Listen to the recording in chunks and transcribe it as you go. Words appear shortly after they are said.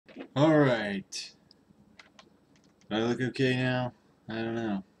Alright. Do I look okay now? I don't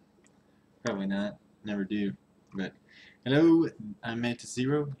know. Probably not. Never do. But hello, I'm Mantis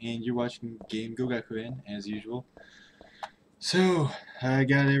Zero, and you're watching Game Gogakuen as usual. So, I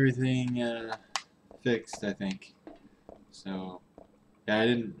got everything fixed, I think. So, yeah, I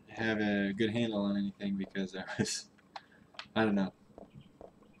didn't have a good handle on anything because I was, I don't know,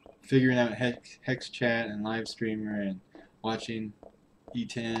 figuring out Hex Chat and Live Streamer and watching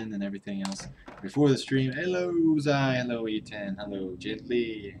E10 and everything else before the stream. Hello, Zai. Hello, E10. Hello,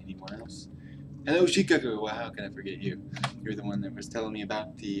 Gently. Anyone else? Hello, Shikaku. Wow, how can I forget you? You're the one that was telling me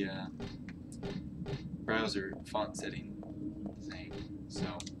about the browser font setting thing. So,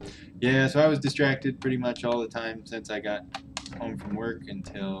 yeah, so I was distracted pretty much all the time since I got home from work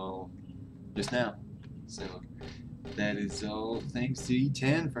until just now. So, that is all thanks to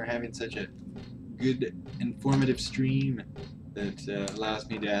E10 for having such a good, informative stream that allows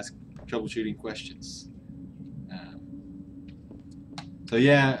me to ask troubleshooting questions. So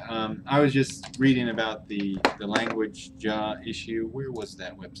yeah, I was just reading about the language jaw issue. Where was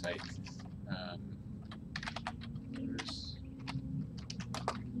that website? Um,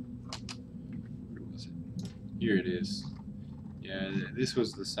 where was it? Here it is. Yeah, this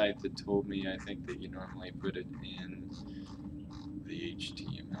was the site that told me, I think, that you normally put it in the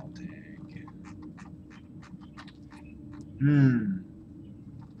HTML tag.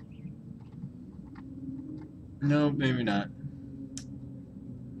 No, maybe not.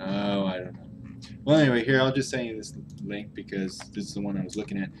 Oh, I don't know. Well, anyway, here, I'll just send you this link because this is the one I was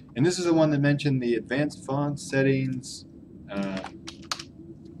looking at. And this is the one that mentioned the advanced font settings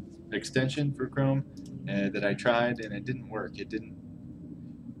extension for Chrome that I tried, and it didn't work. It didn't.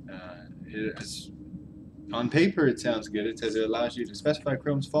 On paper, it sounds good. It says it allows you to specify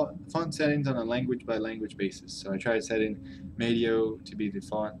Chrome's font settings on a language-by-language basis. So I tried setting Medio to be the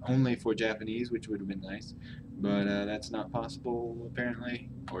font only for Japanese, which would have been nice, but that's not possible apparently,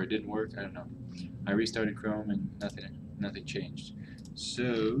 or it didn't work. I don't know. I restarted Chrome and nothing changed.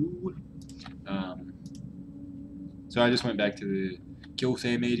 So, um, so I just went back to the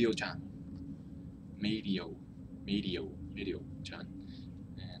Kyosei Medio-chan. Medio-chan.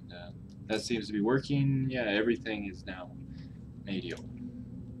 And that seems to be working. Yeah, everything is now Medio.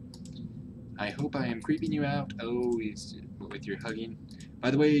 I hope I am creeping you out. Oh, he's with your hugging. By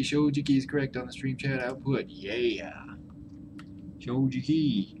the way, Shojiki is correct on the stream chat output. Yeah.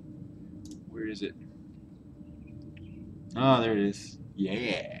 Shojiki. Where is it? Oh, there it is.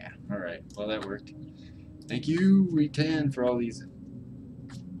 Yeah. Alright, well that worked. Thank you, Retan, for all these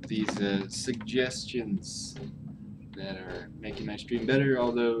suggestions that are making my stream better,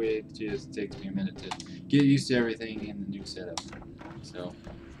 although it just takes me a minute to get used to everything in the new setup. So,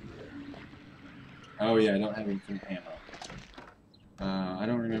 oh yeah, I don't have infinite ammo. I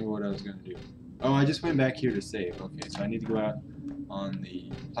don't remember what I was going to do. Oh, I just went back here to save. Okay, so I need to go out on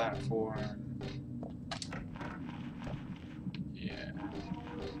the platform. Yeah.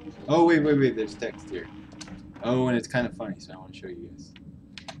 Oh, wait, there's text here. Oh, and it's kind of funny, so I want to show you guys.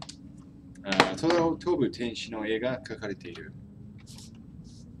 飛ぶ天使の絵が描かれている。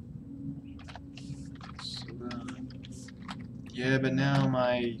Yeah, but now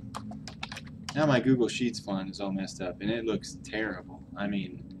my Google Sheets font is all messed up, and it looks terrible. I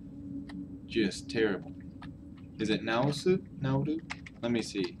mean, just terrible. Is it Naosu? Naoru? Let me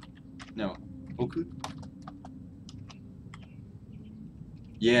see. No. Oku?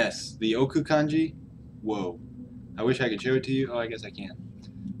 Yes, the Oku kanji. Whoa. I wish I could show it to you. Oh, I guess I can.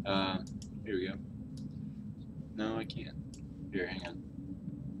 Here we go. No, I can't. Here, hang on.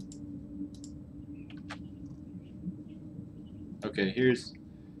 Okay, here's...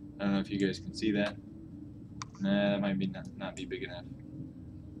 I don't know if you guys can see that. Nah, that might be not be big enough.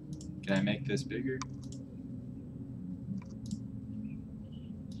 Can I make this bigger?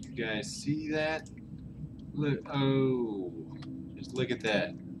 You guys see that? Look, oh, just look at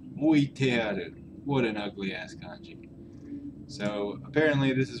that. Oitearu. What an ugly ass kanji. So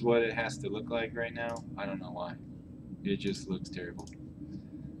apparently this is what it has to look like right now. I don't know why. It just looks terrible.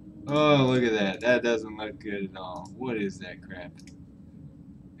 Oh, look at that. That doesn't look good at all. What is that crap?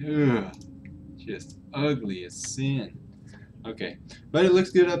 Ugh. Just ugly as sin. Okay, but it looks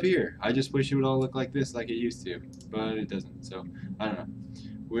good up here. I just wish it would all look like this like it used to, but it doesn't. So, I don't know.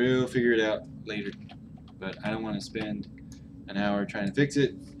 We'll figure it out later. But I don't want to spend an hour trying to fix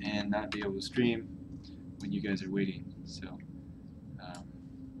it and not be able to stream when you guys are waiting. So,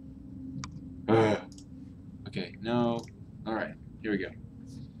 okay, no. Alright, here we go.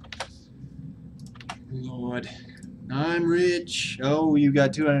 Lord. I'm rich. Oh, you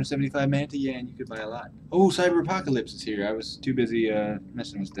got 275 Manta? Yeah, and you could buy a lot. Oh, Cyber Apocalypse is here. I was too busy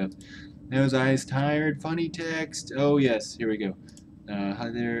messing with stuff. Nose eyes tired. Funny text. Oh, yes. Here we go. Hi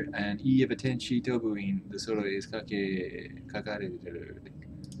there. And E of Atenshi Tobuin. The solo is Kakareru.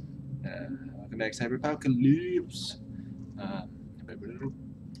 Welcome back, Cyber Apocalypse.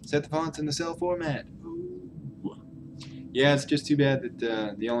 Set the fonts in the cell format. Ooh. Yeah, it's just too bad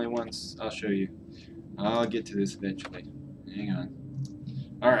that the only ones I'll show you. I'll get to this eventually. Hang on.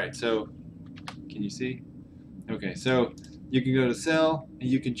 Alright, so, can you see? Okay, so you can go to Cell, and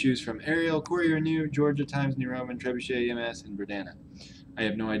you can choose from Arial, Courier New, Georgia, Times New Roman, Trebuchet, EMS, and Verdana. I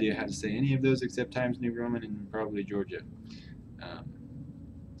have no idea how to say any of those except Times New Roman and probably Georgia.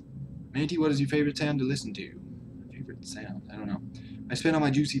 Manty, what is your favorite sound to listen to? Favorite sound? I don't know. I spent all my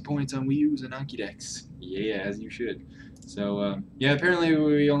juicy points on Wii U's and Anki-Dex. Yeah, as you should. So, yeah, apparently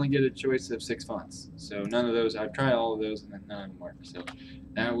we only get a choice of 6 fonts. So none of those, I've tried all of those and none of them work. So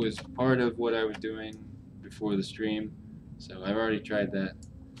that was part of what I was doing before the stream. So I've already tried that.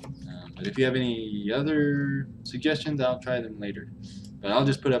 But if you have any other suggestions, I'll try them later. But I'll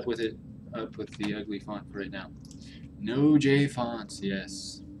just put up with it, up with the ugly font for right now. No J fonts,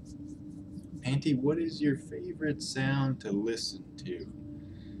 yes. Panty, what is your favorite sound to listen to?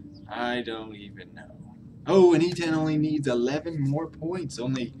 I don't even know. Oh, and E10 only needs 11 more points,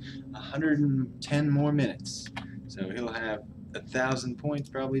 only 110 more minutes. So he'll have 1,000 points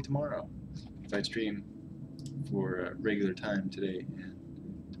probably tomorrow if I stream for regular time today and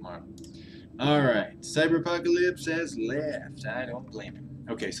tomorrow. Alright, Cyber Apocalypse has left. I don't blame him.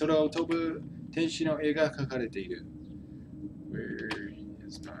 Okay, Sora Otobu Tenshi no e ga kakarete iru. Where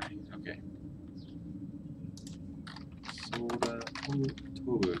is mine? Okay. Sora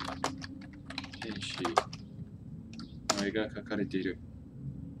Otobu Tenshi no e ga kakarete iru.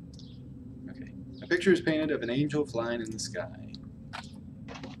 Okay. A picture is painted of an angel flying in the sky.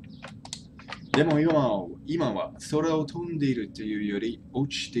 でも今は空を飛んでいるというより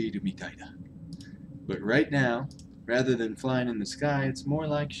落ちているみたいだ。But right now, rather than flying in the sky, it's more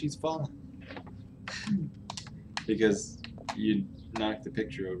like she's falling. Because you knocked the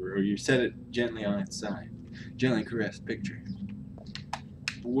picture over, or you set it gently on its side. Gently caress picture.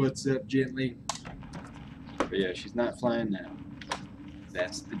 What's up, gently? But yeah, she's not flying now.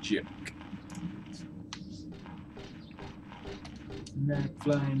 That's the joke. Not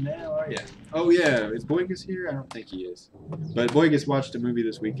flying now, are ya? Oh yeah, is Boygus here? I don't think he is. But Boygus watched a movie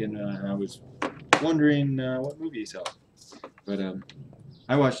this weekend, and I was wondering what movie he saw. But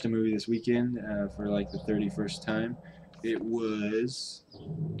I watched a movie this weekend for like the 31st time. It was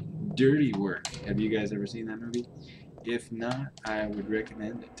Dirty Work. Have you guys ever seen that movie? If not, I would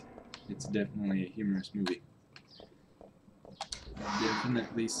recommend it. It's definitely a humorous movie.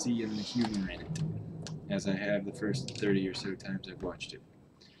 Definitely seeing the humor in it, as I have the first 30 or so times I've watched it.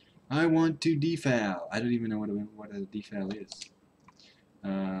 I want to defoul. I don't even know what a defoul is.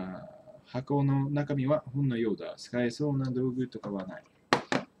 箱の中身は本のようだ。使えそうな道具とかはない。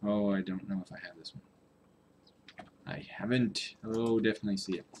Oh, I don't know if I have this one. I haven't. Oh, definitely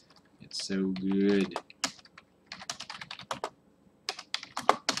see it. It's so good.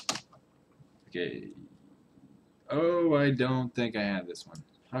 Okay. Oh, I don't think I have this one.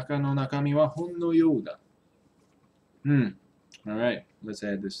 墓の中身は本のようだ. Alright, let's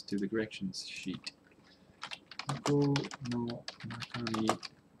add this to the corrections sheet. 箱の中身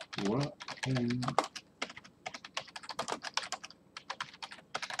は本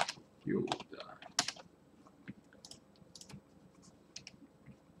ようだ.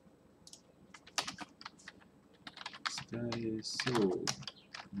使えそう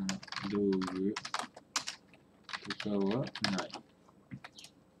な道具とかはない。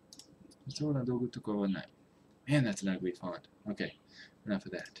そうな道具とかはない。Man, that's an ugly font. Okay, enough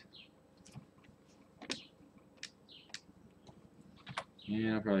of that.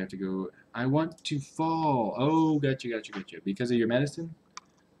 Yeah, I'll probably have to go. I want to fall. Oh, gotcha. Because of your medicine?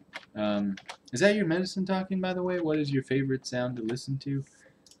 Is that your medicine talking, by the way? What is your favorite sound to listen to?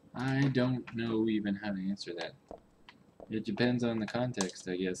 I don't know even how to answer that. It depends on the context,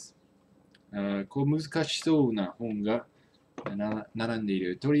 I guess. こう難しそうな本が並んでい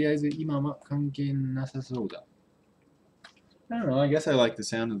る。とりあえず今は関係なさそうだ。I don't know, I guess I like the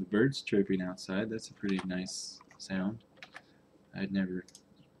sound of the birds chirping outside. That's a pretty nice sound. I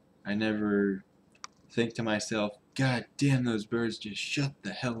never think to myself, God damn, those birds just shut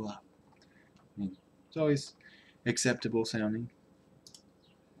the hell up. I mean, it's always acceptable sounding.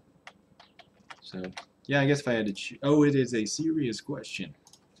 So, yeah, I guess if I had to choose... Oh, it is a serious question.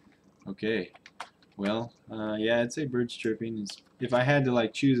 Okay. Well, yeah, I'd say birds chirping is... If I had to,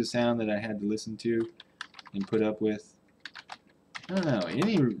 like, choose a sound that I had to listen to, and put up with. I don't know,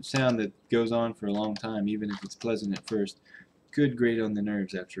 any sound that goes on for a long time, even if it's pleasant at first, could grate on the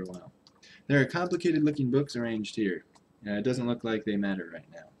nerves after a while. There are complicated looking books arranged here. It doesn't look like they matter right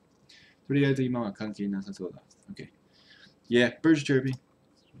now. とりあえず今は関係なさそうだ. Okay. Yeah, birds chirping.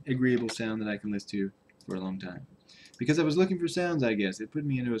 Agreeable sound that I can listen to for a long time. Because I was looking for sounds, I guess. It put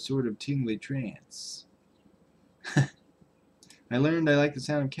me into a sort of tingly trance. I learned I like the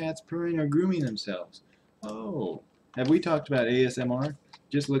sound of cats purring or grooming themselves. Oh. Have we talked about ASMR?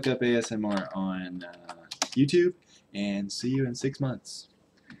 Just look up ASMR on YouTube and see you in 6 months.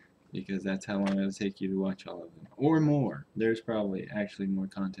 Because that's how long it'll take you to watch all of them. Or more. There's probably actually more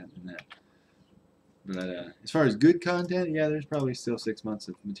content than that. But as far as good content, yeah, there's probably still 6 months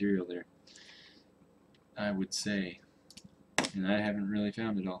of material there. I would say. And I haven't really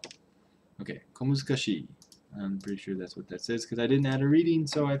found it all. Okay, komuzukashi. I'm pretty sure that's what that says because I didn't add a reading,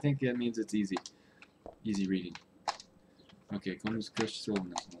 so I think that means it's easy. Easy reading. Okay, 難しそうな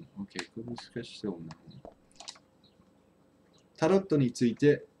本。Okay, 難しそうな本。タロットについ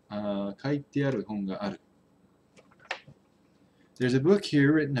て書いてある本がある。There's a book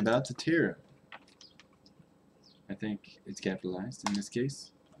here written about the tarot. I think it's capitalized in this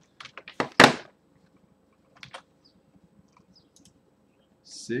case.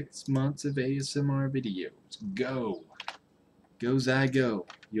 6 months of ASMR videos. Go! Goes I go.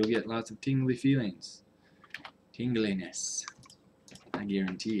 You'll get lots of tingly feelings. Tingliness. I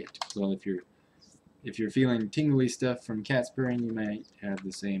guarantee it. Well, if you're feeling tingly stuff from cat purring, you might have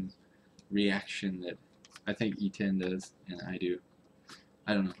the same reaction that I think E10 does, and I do.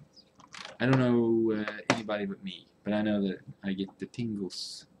 I don't know. I don't know anybody but me, but I know that I get the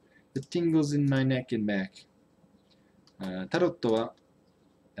tingles. The tingles in my neck and back. タロットは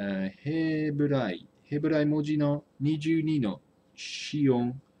ヘブライ文字の22の子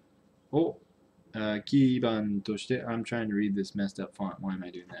音をキー番として I'm trying to read this messed up font. Why am I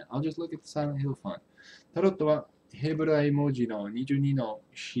doing that? I'll just look at the Silent Hill font. タロットはヘブライ文字の22の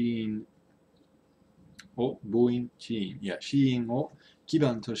子音を母音子音を基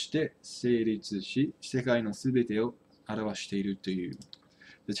盤として成立し、世界のすべてを表しているという。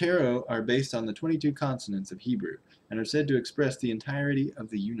The tarot are based on the 22 consonants of Hebrew and are said to express the entirety of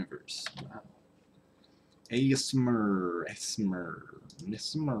the universe. Wow. ASMR.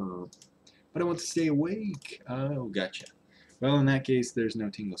 But I want to stay awake. Oh, gotcha. Well, in that case, there's no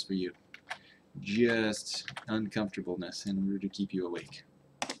tingles for you. Just uncomfortableness in order to keep you awake.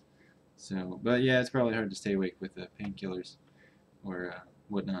 So, but yeah, it's probably hard to stay awake with the painkillers or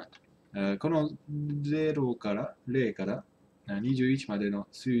whatnot. この0から21までの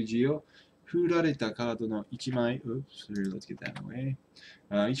数字を振られたカードの1枚、let's get that away.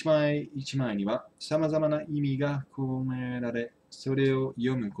 1枚1枚には様々な意味が込められ、それを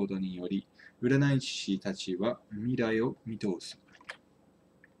読むことにより、占い師たちは未来を見通す。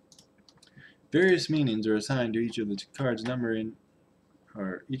Various meanings are assigned to each of the cards numbered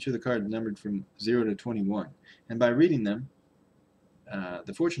from 0 to 21, and by reading them,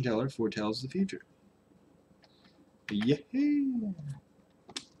 the fortune teller foretells the future. Yeah.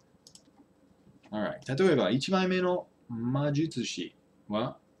 Alright. 例えば、1枚目の魔術師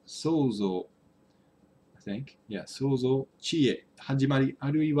は、創造、I think, yeah, 創造、知恵、始まり、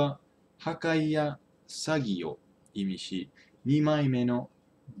あるいは破壊や詐欺を意味し、2枚目の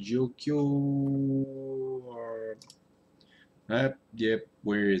助教、yep,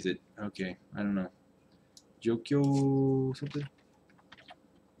 where is it? Okay, I don't know. 助教 something?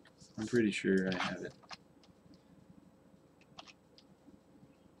 I'm pretty sure I have it.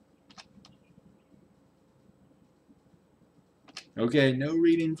 Okay, no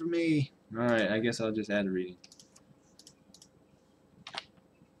reading for me. Alright, I guess I'll just add a reading.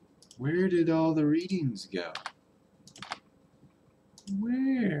 Where did all the readings go?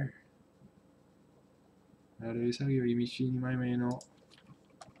 Where? あれ、作業意味し2枚目の。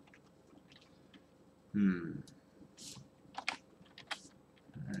Alright,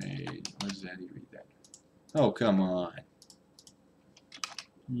 how do you read that? Oh, come on.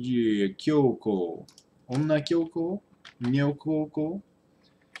 Yeah, 教皇。女教皇? Nyokoko?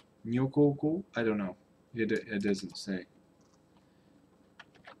 Nyokoko? I don't know. It doesn't say.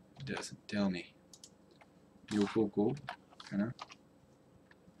 It doesn't tell me. Nyokoko?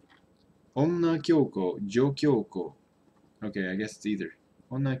 Onna Kyoko, Jo Kyoko. Okay, I guess it's either.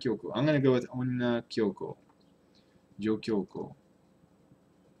 Onna Kyoko. I'm gonna go with Onna Kyoko. Jo Kyoko.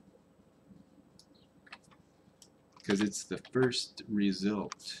 Because it's the first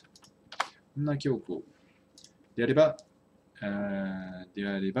result. Onna Kyoko. であれば、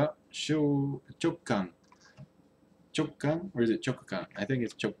直感 or is it 直感? I think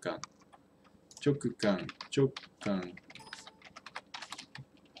it's 直感直感、直感。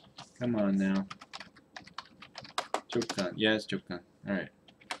Come on now. 直感。Yes, 直感。Alright.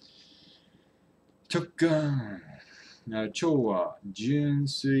 直感。超は純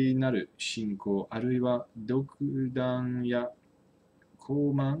粋なる信仰、あるいは独断や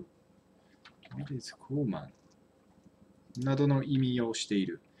高慢 What is 高慢などの意味をしてい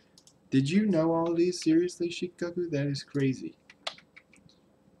る。Did you know all these seriously, Shikaku? That is crazy.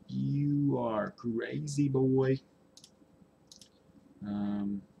 You are crazy, boy. そ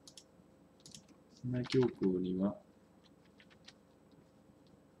んな教皇には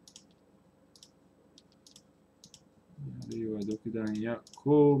あるいは独断や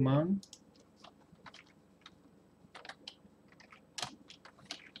高慢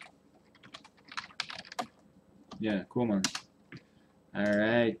Yeah, cool man.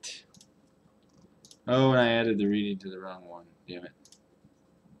 Alright. Oh, and I added the reading to the wrong one. Damn it.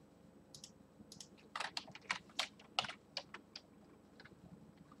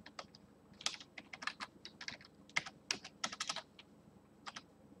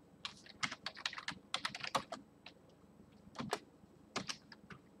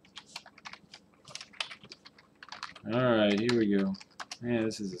 Alright, here we go. Yeah,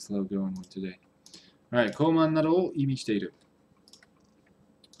 this is a slow going one today. Alright, 高慢などを意味している.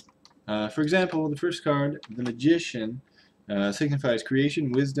 For example, the first card, the Magician, signifies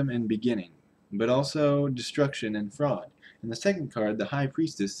creation, wisdom, and beginning, but also destruction and fraud. And the second card, the High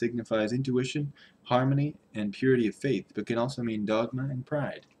Priestess, signifies intuition, harmony, and purity of faith, but can also mean dogma and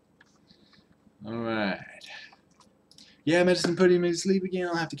pride. Alright. Yeah, medicine putting me to sleep again.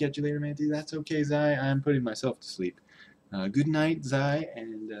 I'll have to catch you later, Manti. That's okay, Zai. I'm putting myself to sleep. Good night, Zai,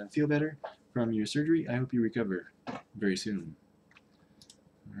 and feel better from your surgery. I hope you recover very soon.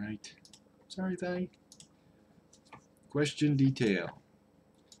 Alright. Sorry, Zai. Question detail.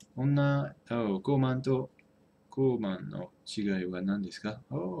 女、高慢と高慢の違いは何ですか?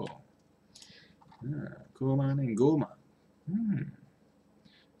 Oh. 高慢 and 傲慢。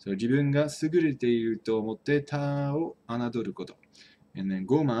So, 自分が優れていると思って他を侮ること。And then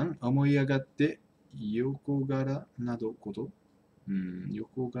傲慢、思い上がって横柄などこと。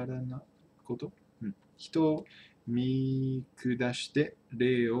横柄なこと。人を見下して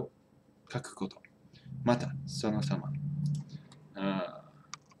礼を書くこと。また、その様。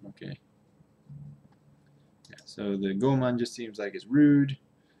Okay. Yeah, so the Goman just seems like it's rude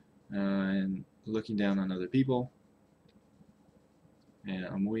and looking down on other people. And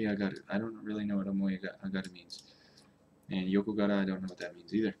amoyagaru. I don't really know what amoyagaru means. And yokogara, I don't know what that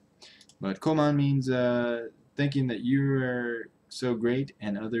means either. But koman means thinking that you are so great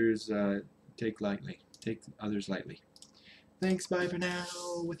and others take others lightly. Thanks, bye for now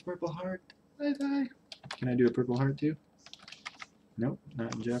with Purple Heart. Bye bye. Can I do a Purple Heart too? Nope,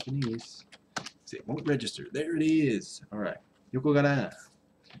 not in Japanese. It won't register. There it is. Alright. Yokogara.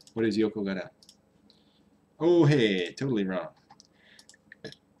 What is yokogara? Oh, hey. Totally wrong.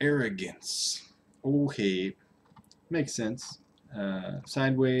 Arrogance. Oh, hey. Makes sense.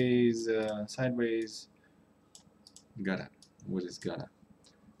 Sideways. Sideways. Gara. What is gara?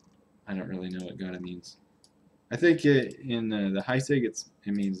 I don't really know what gara means. I think in the Heisig it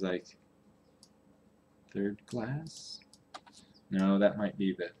means like third class? No, that might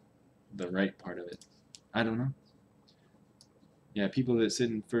be the right part of it. I don't know. Yeah, people that sit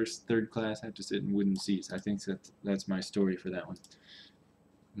in first, third class have to sit in wooden seats. I think that's my story for that one.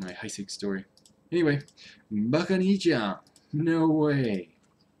 My Heisig story. Anyway, Bakani-chan. No way.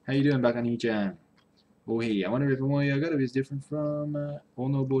 How you doing, Bakani-chan? Oh, hey, I wonder if Omoyagaru is different from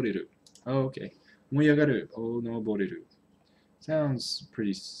Onoboreru. Oh, okay. Omoyagaru, Onoboreru. Sounds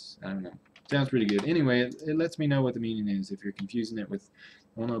pretty, I don't know. Sounds pretty good. Anyway, it lets me know what the meaning is. If you're confusing it with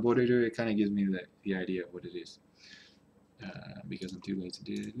Onoboreru, it kind of gives me the idea of what it is. Because I'm too lazy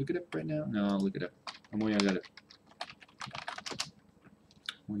to look it up right now. No, I'll look it up. Omoyagaru.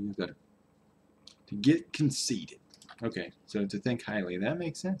 Omoyagaru. To get conceited. Okay, so to think highly. That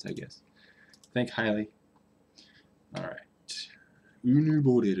makes sense, I guess. Think highly. Alright.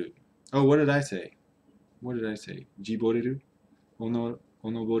 Unuboreru. Oh, what did I say? What did I say? Jiboreru?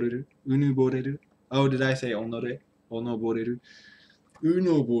 Onoboreru? Unuboreru? Oh, did I say onore? Onoboreru?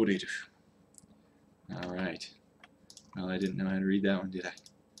 Unoboreru. Alright. Well, I didn't know how to read that one, did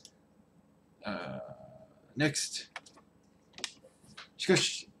I? Next. しか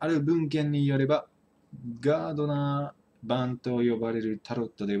し、ある文献によれば、ガードナー版と呼ばれるタロッ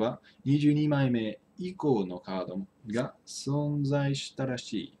トでは、22枚目以降のカードが存在したら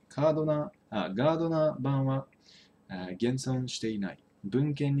しい。ガードナー版は現存していない。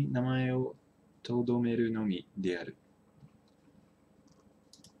文献に名前を留めるのみである。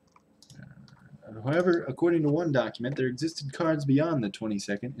However, according to one document, there existed cards beyond the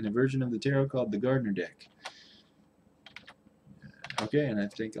 22nd in a version of the tarot called the Gardner deck. Okay, and I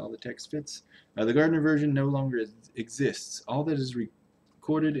think all the text fits. The Gardner version no longer exists. All that is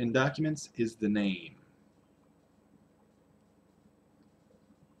recorded in documents is the name.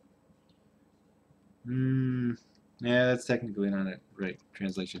 Yeah, that's technically not a right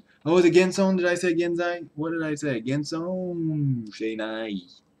translation. Oh, is it Genson? Did I say Genzai? What did I say? Genson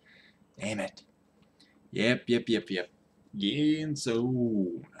Shinai. Damn it. Yep.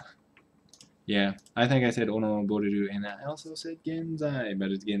 Genson. Yeah, I think I said Ono Boreru, and I also said Genzai,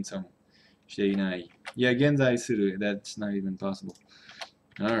 but it's Genson Shinai. Yeah, Genzai Suru. That's not even possible.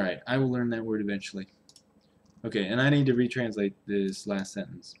 Alright, I will learn that word eventually. Okay, and I need to retranslate this last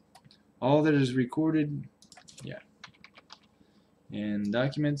sentence. All that is recorded, yeah, in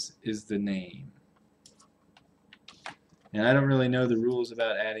documents is the name. And I don't really know the rules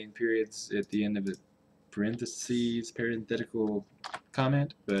about adding periods at the end of a parentheses, parenthetical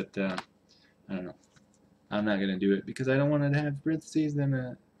comment, but I don't know. I'm not going to do it because I don't want it to have parentheses,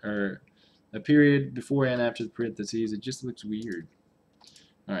 then or a period before and after the parentheses. It just looks weird.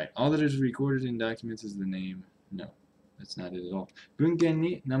 Alright, all that is recorded in documents is the name. No, that's not it at all. 文献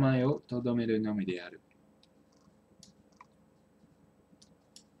に名前を留めるのみである。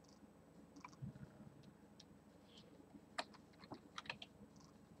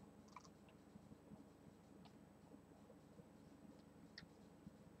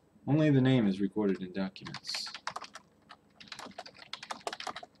Only the name is recorded in documents.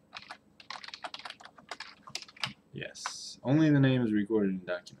 Yes, only the name is recorded in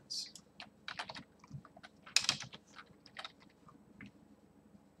documents.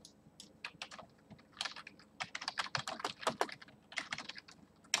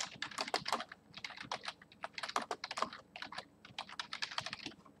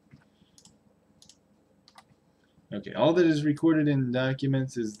 Okay, all that is recorded in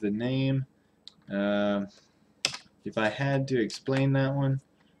documents is the name. If I had to explain that one,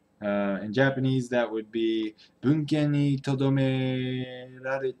 in Japanese that would be 文献に留め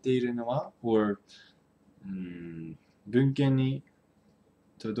られているのは or 文献に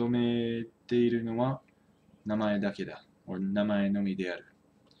留めているのは名前だけだ or 名前のみである.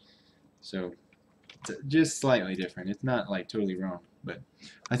 So it's just slightly different. It's not like totally wrong, but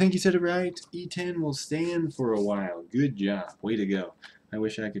I think you said it right. E10 will stand for a while. Good job. Way to go. I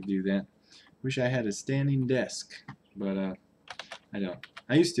wish I could do that. Wish I had a standing desk, but I don't.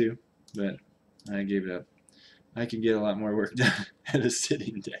 I used to, but I gave it up. I could get a lot more work done at a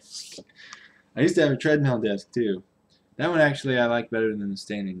sitting desk. I used to have a treadmill desk too. That one actually I like better than the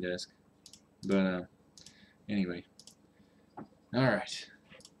standing desk. But anyway. Alright.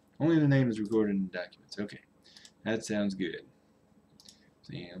 Only the name is recorded in the documents. Okay. That sounds good.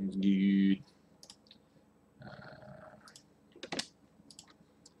 Sounds good.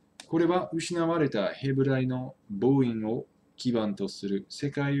 これは失われたヘブライの母音を基盤とする世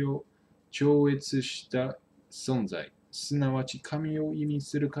界を超越した存在、すなわち神を意味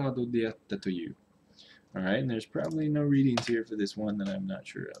するカードであったという。Alright, and there's probably no readings here for this one that I'm not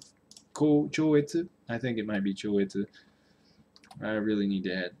sure of. 超越? I think it might be 超越. I really need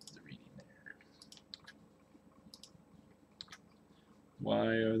to add the reading there. Why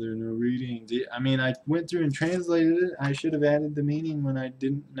are there no readings? I mean, I went through and translated it. I should have added the meaning when I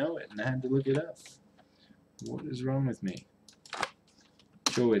didn't know it, and I had to look it up. What is wrong with me?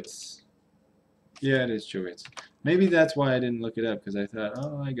 Chowitz. Yeah, it is Chowitz. Maybe that's why I didn't look it up, because I thought,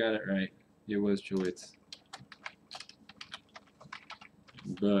 oh, I got it right. It was Chowitz.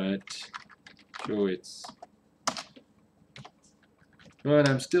 But Chowitz. But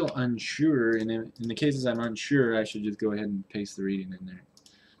I'm still unsure, and in the cases I'm unsure, I should just go ahead and paste the reading in there.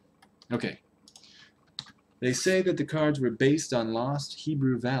 Okay. They say that the cards were based on lost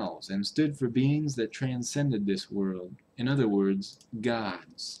Hebrew vowels and stood for beings that transcended this world. In other words,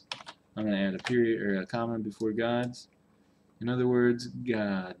 gods. I'm going to add a period or a comma before gods. In other words,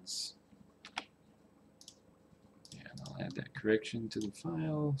 gods. And I'll add that correction to the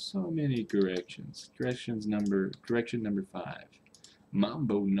file. So many corrections. Correction number 5.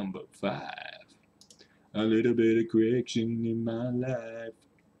 Mambo number 5. A little bit of correction in my life.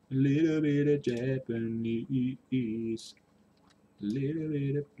 A little bit of Japanese. A little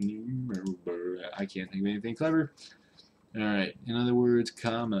bit of number. I can't think of anything clever. Alright, in other words,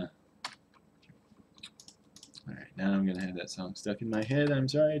 comma. Alright, now I'm going to have that song stuck in my head. I'm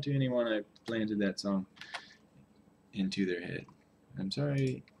sorry to anyone I planted that song into their head. I'm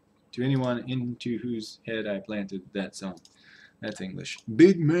sorry to anyone into whose head I planted that song. That's English.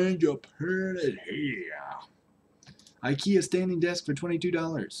 Big man up heard it here. IKEA standing desk for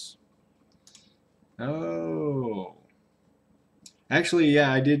 $22. Oh. Actually,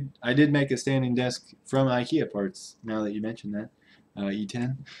 yeah, I did make a standing desk from IKEA parts. Now that you mention that,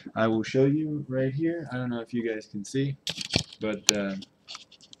 E10, I will show you right here. I don't know if you guys can see, but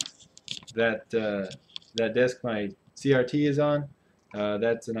that desk my CRT is on,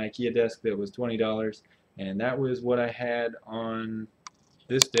 that's an IKEA desk that was $20, and that was what I had on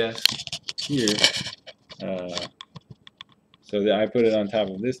this desk here. So that I put it on top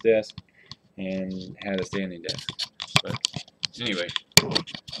of this desk and had a standing desk. But anyway.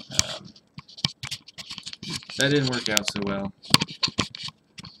 That didn't work out so well.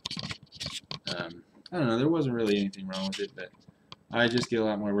 I don't know, there wasn't really anything wrong with it, but I just get a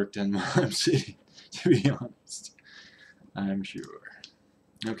lot more work done while I'm sitting, to be honest. I'm sure.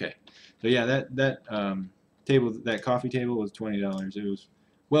 Okay, so yeah, that coffee table was $20. It was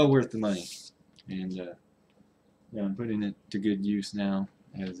well worth the money, and yeah, I'm putting it to good use now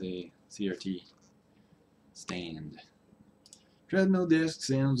as a CRT stand. Treadmill desk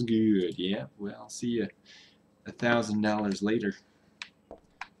sounds good. Yeah, well, I'll see you $1,000 later.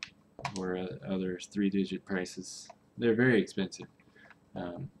 Or other 3-digit prices. They're very expensive.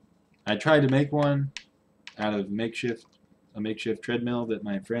 I tried to make one out of a makeshift treadmill that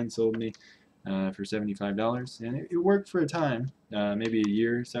my friend sold me for $75, and it worked for a time, maybe a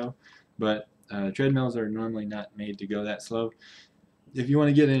year or so. But treadmills are normally not made to go that slow. If you want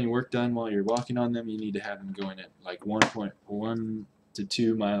to get any work done while you're walking on them, you need to have them going at like 1.1 to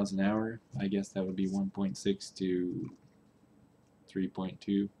 2 miles an hour. I guess that would be 1.6 to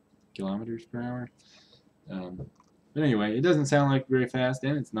 3.2 kilometers per hour. But anyway, it doesn't sound like very fast,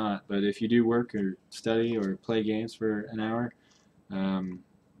 and it's not. But if you do work or study or play games for an hour,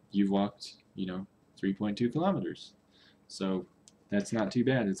 you've walked, 3.2 kilometers. So that's not too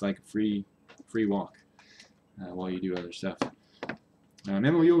bad. It's like a free walk while you do other stuff.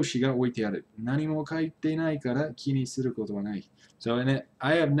 メモ用紙が置いてある。何も書いてないから気にすることはない。So,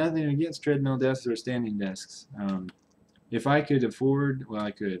 I have nothing against treadmill desks or standing desks. If I could afford, well,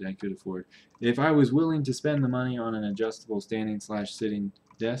 I could afford. If I was willing to spend the money on an adjustable standing/sitting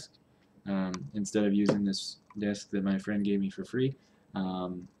desk, instead of using this desk that my friend gave me for free,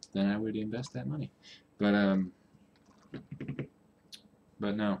 then I would invest that money. But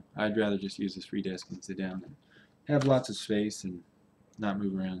no, I'd rather just use this free desk and sit down and have lots of space and not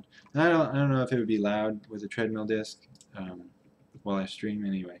move around. And I don't know if it would be loud with a treadmill desk while I stream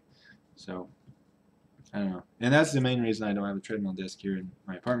anyway. So I don't know. And that's the main reason I don't have a treadmill desk here in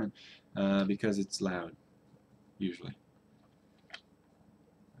my apartment, because it's loud, usually.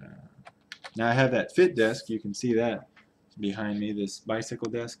 Now I have that fit desk. You can see that behind me, this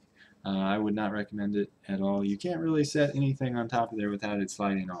bicycle desk. I would not recommend it at all. You can't really set anything on top of there without it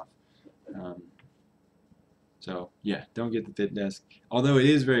sliding off. So yeah, don't get the fit desk. Although it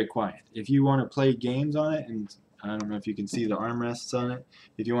is very quiet. If you want to play games on it, and I don't know if you can see the armrests on it,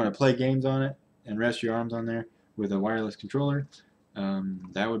 if you want to play games on it and rest your arms on there with a wireless controller,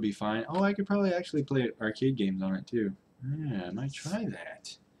 that would be fine. Oh, I could probably actually play arcade games on it too. Yeah, I might try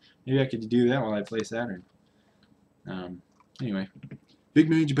that. Maybe I could do that while I play Saturn. Anyway, Big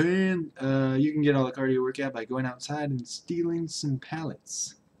Man Japan, you can get all the cardio workout by going outside and stealing some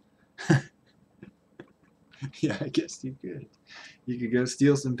pallets. Yeah, I guess you could. You could go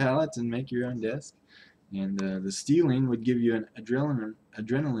steal some pallets and make your own desk. And the stealing would give you an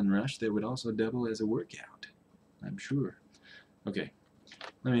adrenaline rush that would also double as a workout, I'm sure. Okay,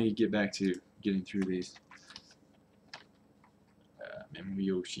 let me get back to getting through these. Memo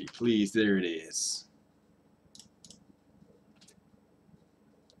Yoshi, please, there it is.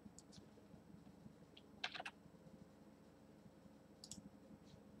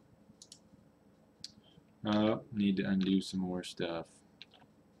 Need to undo some more stuff.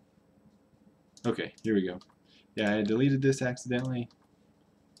 Okay, here we go. Yeah, I deleted this accidentally.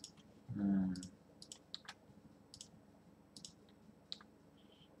 The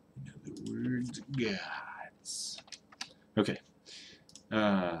words gods. Okay.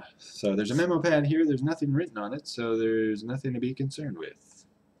 So there's a memo pad here. There's nothing written on it, so there's nothing to be concerned with.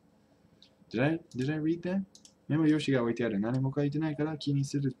 Did I read that? メモ用紙が置いてある。何も書いてないから気に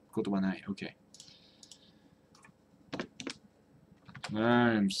することはない。Okay.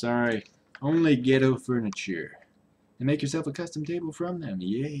 I'm sorry. Only ghetto furniture. And make yourself a custom table from them.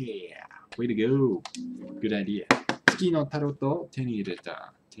 Yeah. Way to go. Good idea. 月のタロットを手に入れ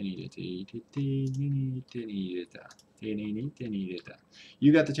た。手に入れて、手に入れた。手に入れた。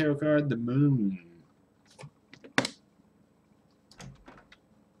You got the tarot card, the moon.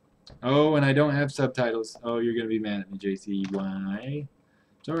 Oh, and I don't have subtitles. Oh, you're going to be mad at me, JC. Why?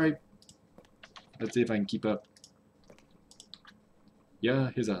 It's alright. Let's see if I can keep up.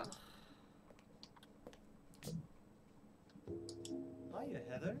 Yeah, here's a.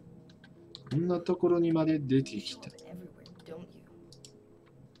 こんなところにまで出てきた。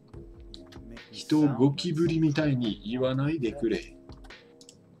人をゴキブリみたいに言わないでくれ。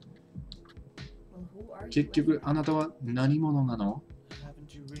結局、あなたは何者なの？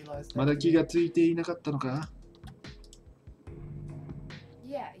まだ気がついていなかったのか？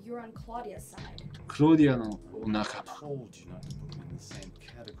クローディアのお仲間。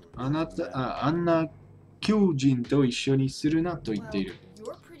あんな狂人と一緒にするなと言っている。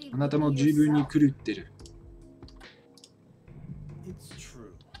あなたも十分に狂ってる。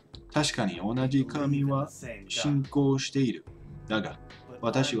確かに同じ神は信仰している。だが、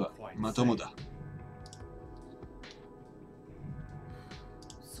私はまともだ。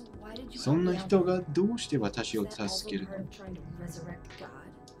そんな人がどうして私を助けるの？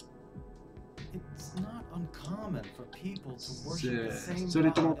そ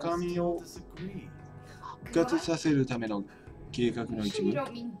れとも神を復活させるための計画の一部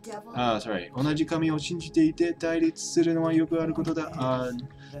？sorry。同じ神を信じていて対立するのはよくあることだ。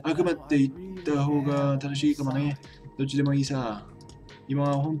悪魔って言った方が正しいかもね。どっちでもいいさ。今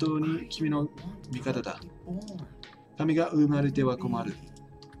は本当に君の味方だ。神が生まれては困る。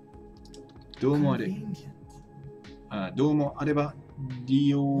どうもあれば利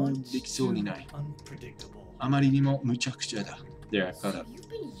用できそうにない。あまりにも無茶苦茶だ。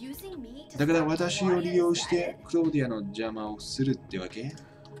だから私を利用してクローディアの邪魔をするってわけ？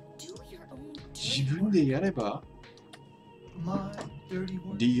自分でやれば？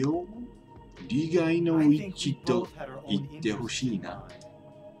利害の一致と言ってほしいな。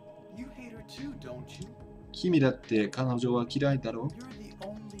君だって彼女は嫌いだろう？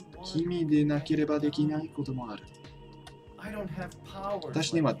君でなければできないこともある。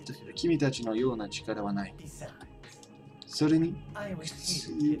私には君たちのような力はない。それに、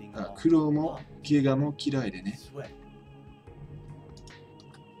苦労も怪我も嫌いでね。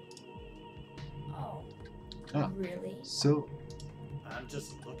そう。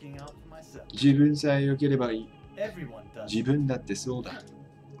自分さえ良ければいい。自分だってそうだ。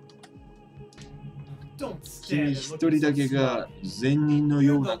君一人だけが善人の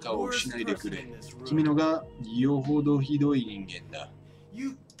ような顔をしないでくれ。君のがよほどひどい人間だ。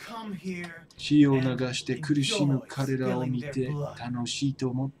血を流して苦しむ彼らを見て楽しいと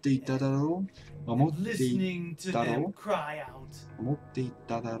思っていただろう？思っていっ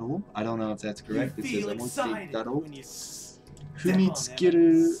ただろう？ I don't know if that's correct. It says 思っていったろう？踏みつけ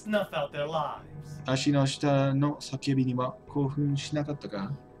る足の下の叫びには興奮しなかった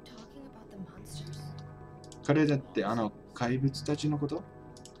か？彼だってあの怪物たちのこと？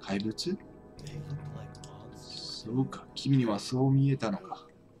怪物？そうか、君にはそう見えたのか。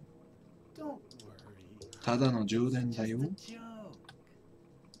ただの冗談だよ。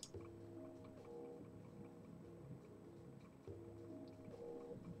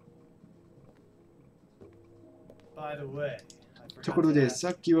ところで、さ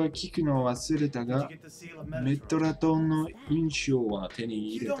っきは聞くのを忘れたが、メトラトンの印象は手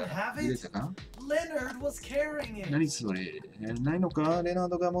に入れたか？何それ？ないのか？レナー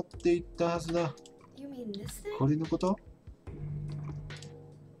ドが持っていったはずだ。これのこと？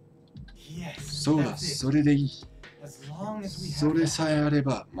そうだ、それでいい。それさえあれ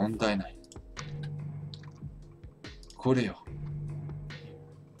ば問題ない。これよ。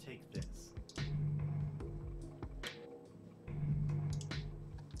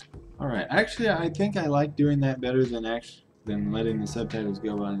Alright, actually I think I like doing that better than letting the subtitles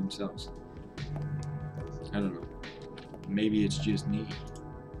go by themselves. I don't know. Maybe it's just me.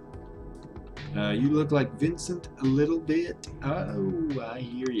 You look like Vincent a little bit. Oh, I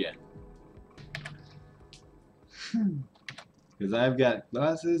hear ya. Because I've got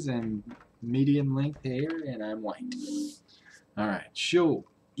glasses and medium length hair and I'm white. Alright, show.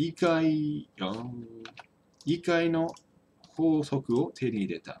 異界の法則を手に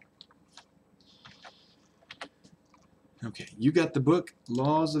入れた。Okay, you got the book,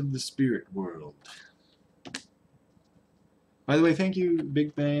 Laws of the Spirit World. By the way, thank you,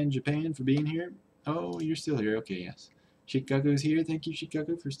 Big Fan Japan, for being here. Oh, you're still here. Okay, yes. Shikaku's here. Thank you,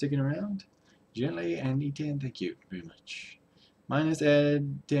 Shikaku, for sticking around. Gently and E10, thank you very much. Minus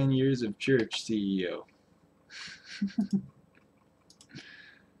add 10 years of church CEO.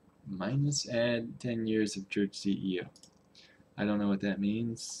 Minus add 10 years of church CEO. I don't know what that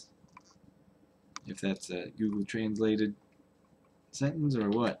means. If that's a Google translated sentence or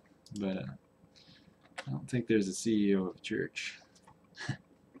what, but I don't think there's a CEO of a church.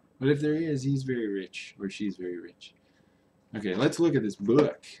 But if there is, he's very rich, or she's very rich. Okay, let's look at this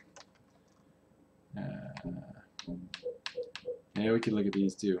book. Yeah, we can look at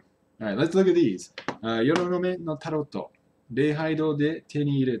these too. Alright, let's look at these. Yoronome no Tarot. 礼拝堂で手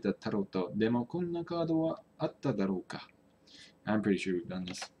に入れたタロット。でもこんなカードはあっただろうか。I'm pretty sure we've done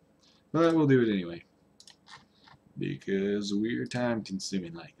this. But we'll do it anyway. Because we're time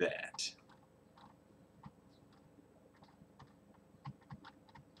consuming like that.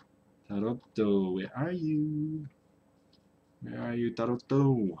 タロット、where are you? Where are you, タロッ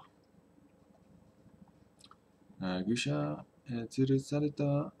ト？愚者、吊るされ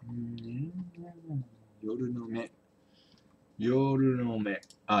た、夜の目。夜の目。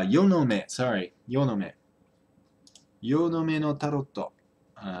夜の目。Sorry. 夜の目。夜の目のタロット。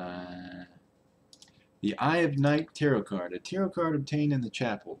The Eye of Night Tarot card. A tarot card obtained in the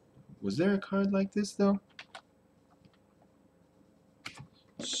chapel. Was there a card like this, though?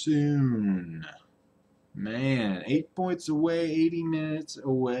 Soon. Man, 8 points away, 80 minutes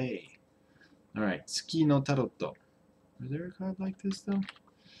away. Alright, Ski no Tarot. Was there a card like this, though?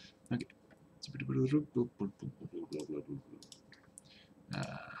 Okay.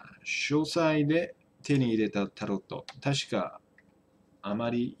 詳細で手に入れたタロット。確かあ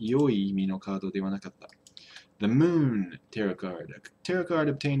まり良い意味のカードではなかった。The Moon Tarot card. A tarot card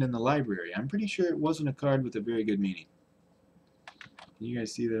obtained in the library. I'm pretty sure it wasn't a card with a very good meaning. Can you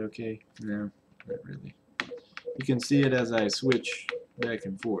guys see that okay? No, not really. You can see it as I switch back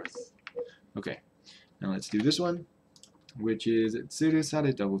and forth. Okay, now let's do this one, which is 吊るさ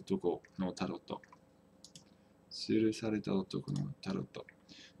れた男のタロット。吊るされた男のタロット。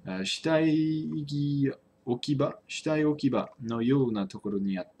死体置き場のようなところ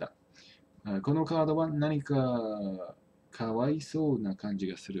にあった。このカードは何かかわいそうな感じ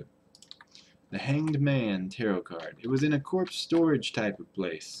がする。The Hanged Man Tarot card. It was in a corpse storage type of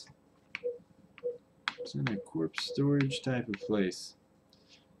place. It's in a corpse storage type of place.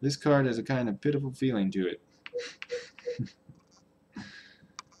 This card has a kind of pitiful feeling to it.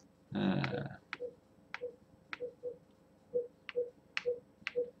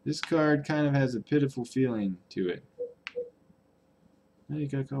 This card kind of has a pitiful feeling to it. 何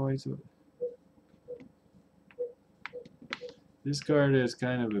かかわいそう。This card has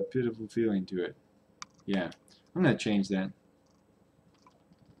kind of a pitiful feeling to it. Yeah, I'm going to change that.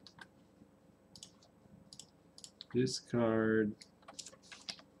 This card...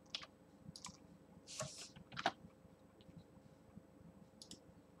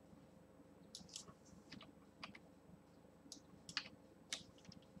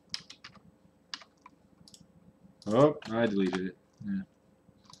 Oh, I deleted it. Yeah.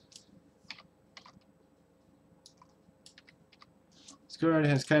 This card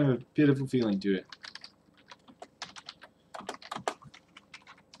has kind of a pitiful feeling to it.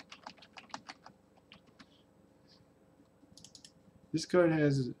 This card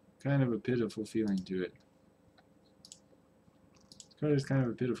has kind of a pitiful feeling to it. This card has kind of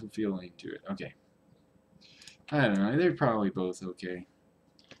a pitiful feeling to it. Okay. I don't know. They're probably both okay.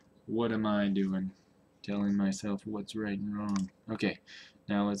 What am I doing? Telling myself what's right and wrong. Okay.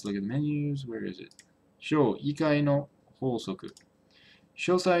 Now let's look at the menus. Where is it? 小異界の法則。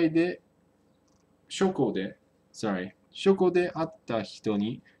書庫で会った人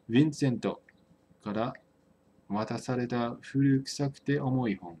にヴィンセントから渡された古臭くて重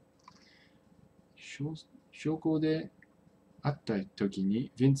い本。書庫で会った時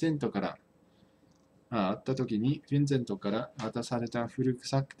にヴィンセントから渡された古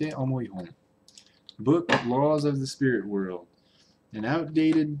臭くて重い本。Book Laws of the Spirit World. An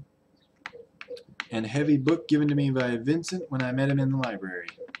outdated and heavy book given to me by Vincent when I met him in the library.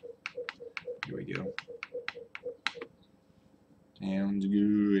 Here we go. Sounds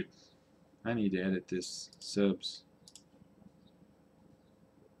good. I need to edit this subs.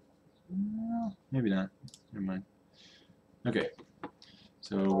 Well, maybe not. Never mind. Okay.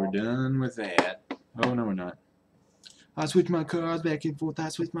 So we're done with that. Oh, no, we're not. I switch my cards back and forth.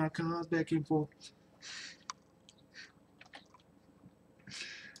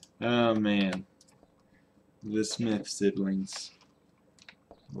 Oh, man. The Smith siblings.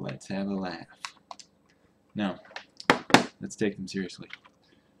 Let's have a laugh. No. Let's take them seriously.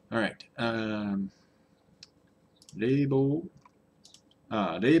 Alright.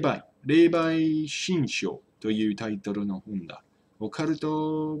 霊媒新書というタイトルの本だ。オカル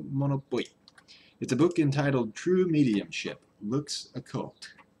トものっぽい。It's a book entitled True Mediumship. Looks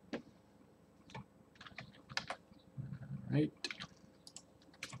occult. Alright.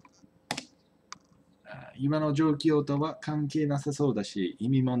 今の状況とは関係なさそうだし、意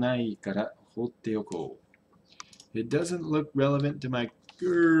味もないから放っておこう。It doesn't look relevant to my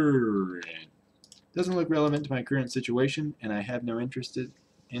current situation, and I have no interest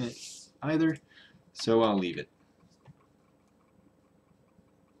in it either, so I'll leave it.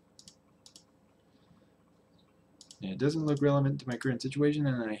 It doesn't look relevant to my current situation,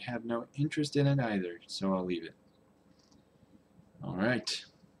 and I have no interest in it either, so I'll leave it. Alright.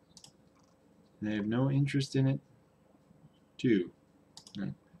 I have no interest in it, too. No.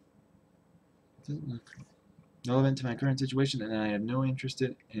 It doesn't look relevant to my current situation, and I have no interest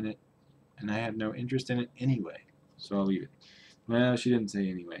in it, and I have no interest in it anyway, so I'll leave it. Well, she didn't say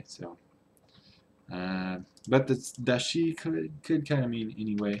anyway, so. But the dashi could kind of mean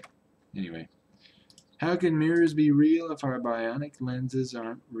anyway. Anyway. How can mirrors be real if our bionic lenses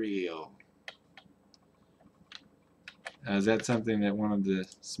aren't real? Is that something that one of the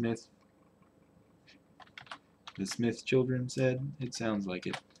Smith children said? It sounds like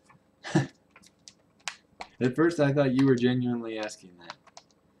it. At first I thought you were genuinely asking that.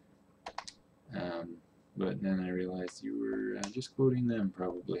 But then I realized you were just quoting them,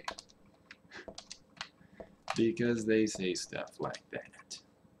 probably. Because they say stuff like that.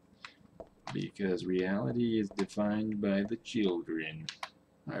 Because reality is defined by the children.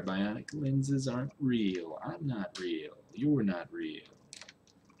 Our bionic lenses aren't real. I'm not real. You're not real.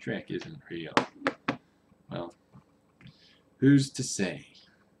 Shrek isn't real. Well, who's to say?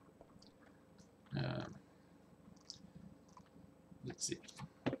 Let's see.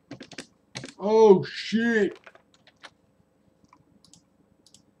 Oh, shit!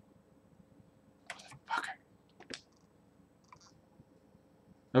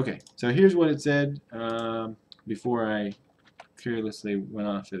 Okay, so here's what it said before I carelessly went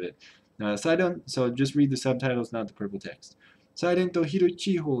off of it. So just read the subtitles, not the purple text. サイレントヒル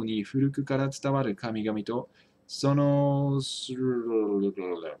地方に古くから伝わる神々とその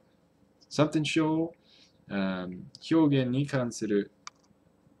something show、表現に関する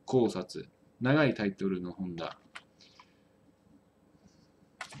考察。長いタイトルの本だ。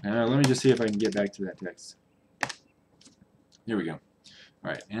Let me just see if I can get back to that text. Here we go.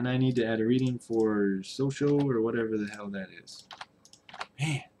 Alright, and I need to add a reading for social or whatever the hell that is.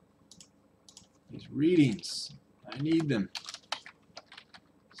 Man, these readings, I need them.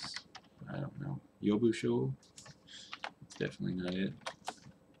 I don't know. Yobusho? It's definitely not it.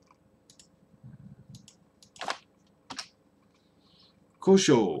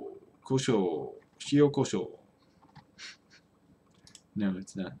 Kosho. Kosho. Shio kosho. No,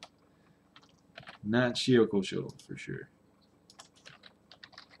 it's not. Not shio kosho, for sure.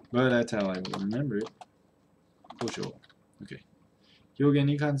 But that's how I will remember it. Kosho. Okay. 表現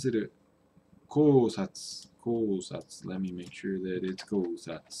に関する考察。考察。Let me make sure that it's 考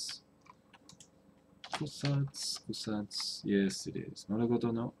察。考察。考察。Yes, it is. 物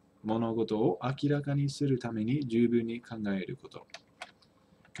事を明らかにするために十分に考えること。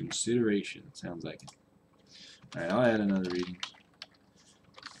Consideration. Sounds like it. Alright, I'll add another reading.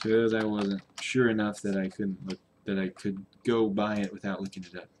 Because I wasn't sure enough that I could go by it without looking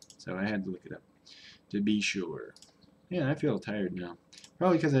it up. So I had to look it up to be sure. Yeah, I feel tired now.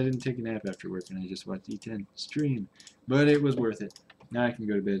 Probably because I didn't take a nap after work and I just watched E10 stream. But it was worth it. Now I can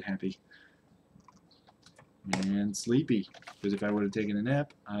go to bed happy. And sleepy. Because if I would have taken a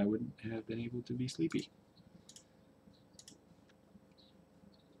nap, I wouldn't have been able to be sleepy.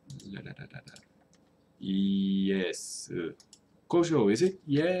 Yes. Kosho, is it?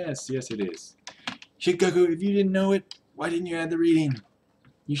 Yes, yes it is. Shikaku, if you didn't know it, why didn't you add the reading?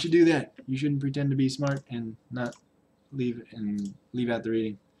 You should do that. You shouldn't pretend to be smart and not leave out the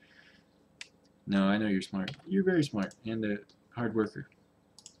reading. No, I know you're smart. You're very smart and a hard worker.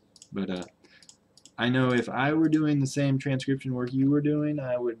 But I know if I were doing the same transcription work you were doing,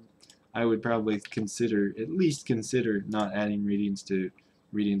 I would probably at least consider not adding readings to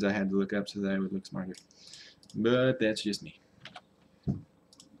readings I had to look up so that I would look smarter. But that's just me.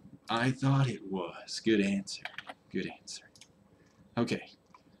 I thought it was. Good answer. Good answer. Okay.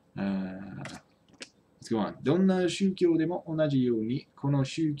 Let's go on. どんな宗教でも同じように、この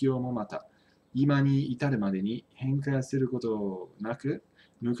宗教もまた、今に至るまでに変化することなく、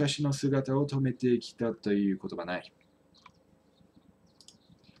昔の姿を止めてきたということはない。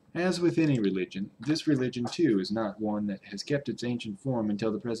As with any religion, this religion too is not one that has kept its ancient form until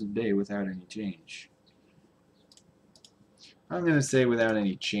the present day without any change. I'm going to say without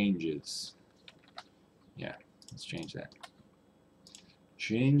any changes. Yeah, let's change that.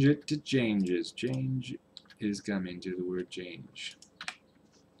 Change it to changes. Change is coming to the word change.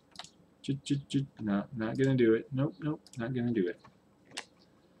 No, not going to do it. Nope, nope, not going to do it.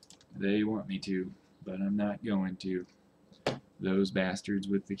 They want me to, but I'm not going to. Those bastards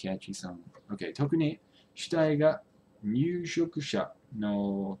with the catchy song. Okay, 特に主体が入植者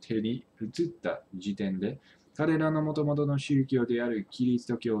の手に移った時点で、彼らの元々の宗教であるキリス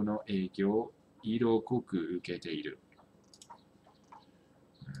ト教の影響を色濃く受けている。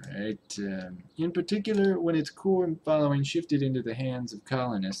Alright, in particular, when its core following shifted into the hands of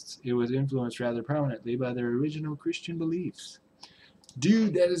colonists, it was influenced rather prominently by their original Christian beliefs.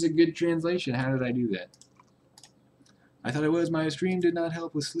 Dude, that is a good translation. How did I do that? I thought it was my stream did not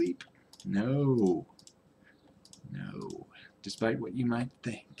help with sleep. No. No. Despite what you might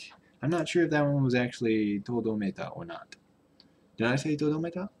think. I'm not sure if that one was actually Todometa or not. Did I say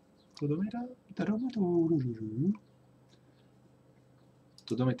Todometa? Todometa?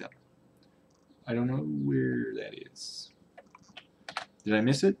 Todometa. I don't know where that is. Did I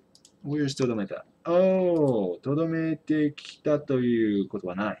miss it? Where's Todometa? Oh, とどめてきたということ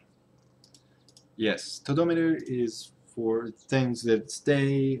はない。Yes, とどめる is for things that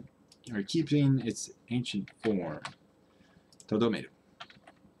stay or keeping its ancient form. とどめる.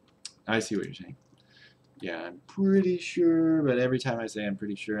 I see what you're saying. Yeah, I'm pretty sure, but every time I say I'm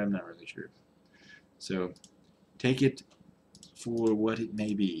pretty sure, I'm not really sure. So, take it for what it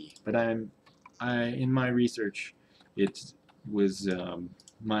may be. But in my research, it was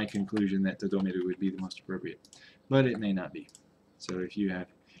my conclusion that Todomeru would be the most appropriate. But it may not be. So if you have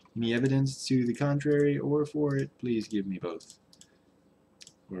any evidence to the contrary or for it, please give me both.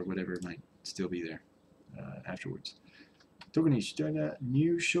 Or whatever might still be there afterwards. 特に下が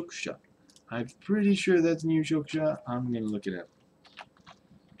入植者. I'm pretty sure that's 入植者. I'm going to look it up.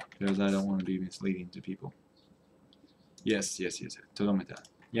 Because I don't want to be misleading to people. Yes. とどめた.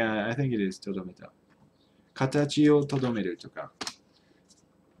 Yeah, I think it is とどめた. 形をとどめるとか.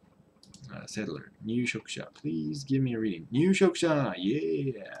 Settler. 入植者. Please give me a reading. 入植者.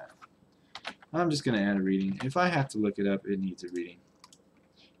 Yeah. I'm just going to add a reading. If I have to look it up, it needs a reading.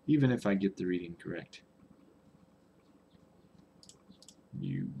 Even if I get the reading correct.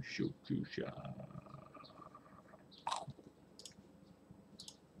 入植者.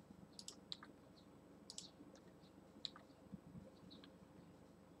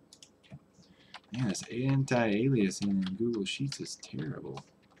 Man, this anti-aliasing in Google Sheets is terrible.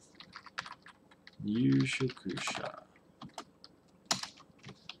 入植者.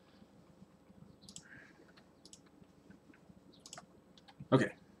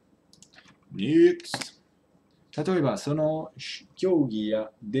 Okay. Next. 例えば、その教義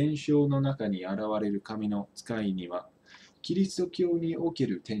や伝承の中に現れる神の使いには、キリスト教におけ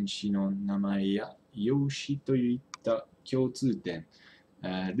る天使の名前や容姿といった共通点、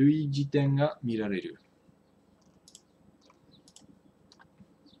類似点が見られる。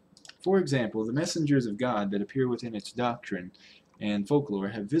For example, the messengers of God that appear within its doctrine and folklore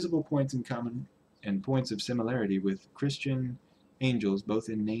have visible points in common and points of similarity with Christian angels, both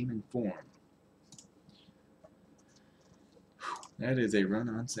in name and form. That is a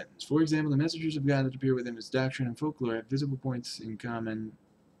run-on sentence. For example, the messengers of God that appear within its doctrine and folklore have visible points in common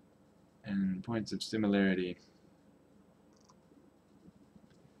and points of similarity.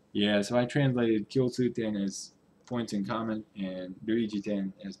 Yeah, so I translated Kyōtsuten as points in common and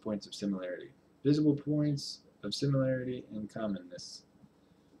Ryujiten as points of similarity. Visible points of similarity and commonness.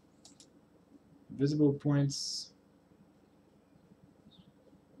 Visible points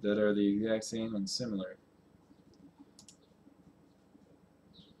that are the exact same and similar.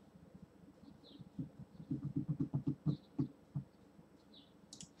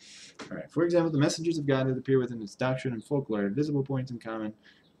 Alright, for example, the messengers of God that appear within its doctrine and folklore have visible points in common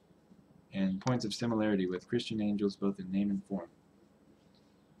and points of similarity with Christian angels, both in name and form.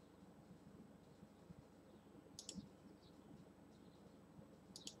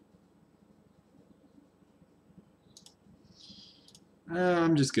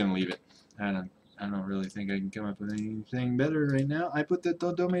 I'm just gonna leave it. I don't really think I can come up with anything better right now. I put the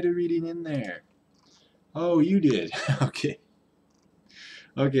Todomeru reading in there. Oh, you did. Okay.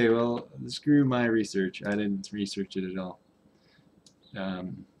 Okay, well, screw my research. I didn't research it at all.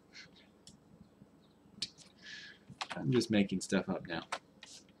 I'm just making stuff up now.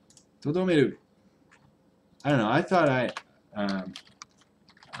 Todomeru. I don't know. I thought I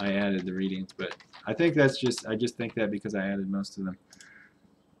added the readings, but I think that's just, I just think that because I added most of them.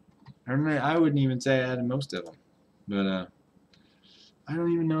 I wouldn't even say I added most of them, but I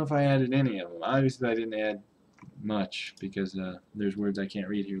don't even know if I added any of them. Obviously, I didn't add much because there's words I can't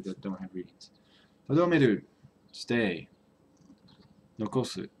read here that don't have readings. Todomeru, stay.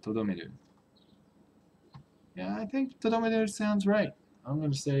 Nokosu, todomeru. Yeah, I think todomeru sounds right. I'm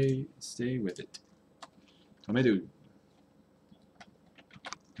going to say stay with it. Todomeru.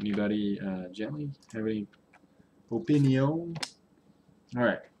 Anybody gently have any opinion?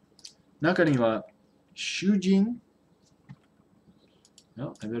 Alright. 中には、囚人.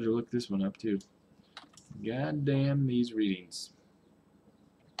 Well, I better look this one up too. God damn these readings.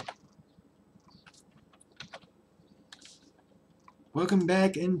 Welcome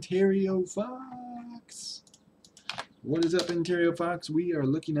back, Ontario Fox. What is up, Ontario Fox? We are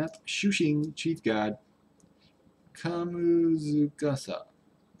looking at Shushin Chief God Kamuzukasa.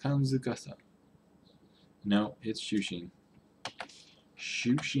 Kamuzukasa. No, it's Shushin.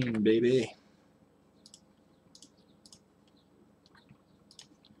 Shushin, baby.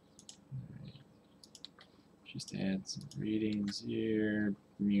 Just add some readings here.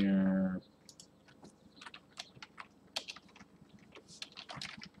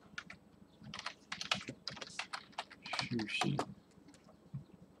 Shushin.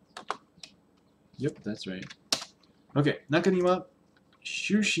 Yep, that's right. Okay, 中には、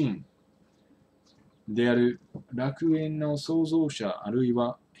主神である楽園の創造者あるい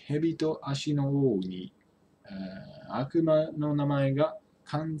は蛇と足の王に、悪魔の名前が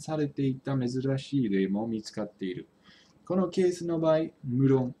冠されていた珍しい例も見つかっている。このケースの場合、無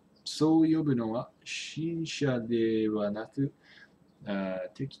論、そう呼ぶのは神者ではなく、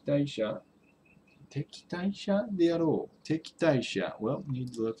敵対者であろう。敵対者。Well,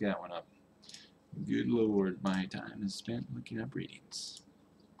 need to look that one up. Good Lord, my time is spent looking up readings.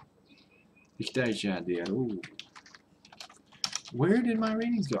 敵対者であろう。Where did my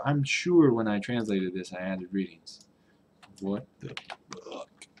readings go? I'm sure when I translated this, I added readings. What the fuck?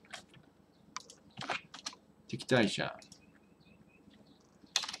 敵対者。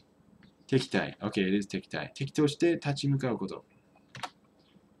敵対。Okay, it is 敵対。敵として立ち向かうこと。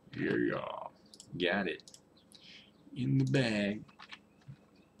Yeah, got it. In the bag.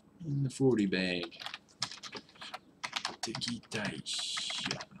 In the 40 bag. 敵対者。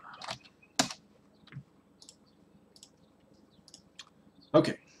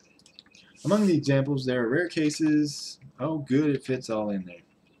Okay. Among the examples, there are rare cases. Oh, good, it fits all in there.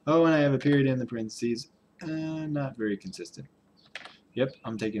 Oh, and I have a period in the parentheses. Not very consistent. Yep,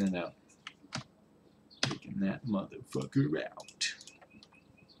 I'm taking it out. Taking that motherfucker out.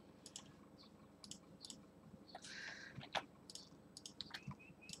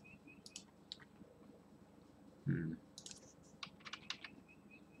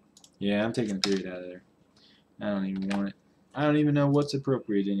 Yeah, I'm taking a period out of there. I don't even want it. I don't even know what's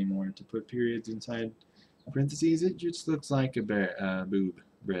appropriate anymore to put periods inside parentheses. It just looks like a boob,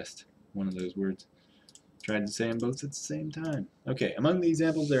 breast, one of those words. Tried to say them both at the same time. Okay, among the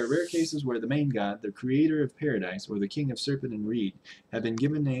examples, there are rare cases where the main god, the creator of paradise, or the king of serpent and reed, have been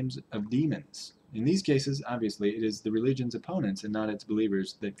given names of demons. In these cases, obviously, it is the religion's opponents and not its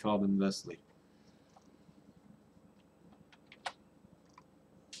believers that call them thusly.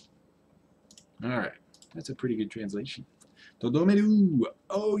 Alright, that's a pretty good translation. Todomeru!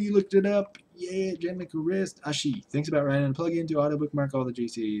 Oh, you looked it up! Yeah, Genmaiku Rest. Ashi. Thinks about writing a plugin to auto bookmark all the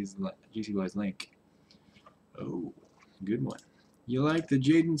GCY's link. Oh, good one. You like the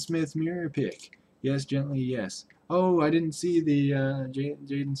Jaden Smith mirror pick? Yes, gently, yes. Oh, I didn't see the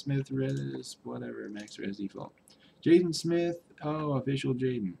Jaden Smith res, whatever, max res default. Jaden Smith, oh, official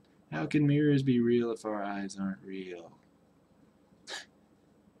Jaden. How can mirrors be real if our eyes aren't real?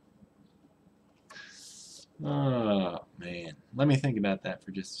 Oh, man. Let me think about that for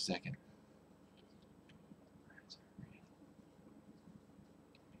just a second.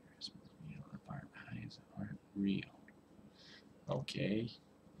 Real if our eyes aren't real. Okay.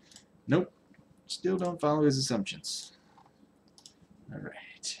 Nope. Still don't follow his assumptions.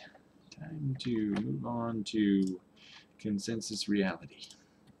 Alright. Time to move on to consensus reality.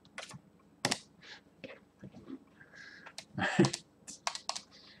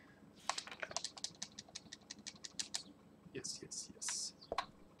 Yes.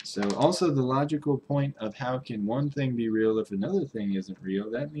 So also the logical point of how can one thing be real if another thing isn't real,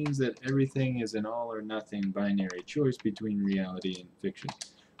 that means that everything is an all or nothing binary choice between reality and fiction,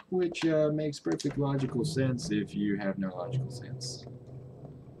 which makes perfect logical sense if you have no logical sense.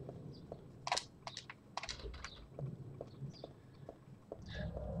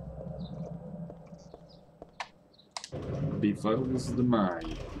 Befuddles the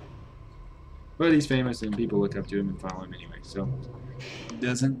mind. But he's famous and people look up to him and follow him anyway, so it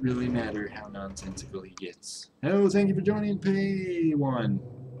doesn't really matter how nonsensical he gets. Oh, thank you for joining Pa1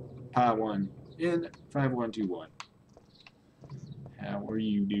 in 5121. How are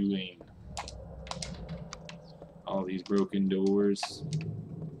you doing? All these broken doors.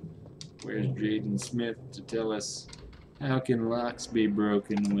 Where's Jaden Smith to tell us how can locks be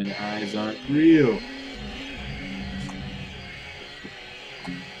broken when eyes aren't real?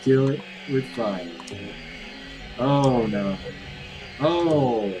 Kill it with fire. Oh no.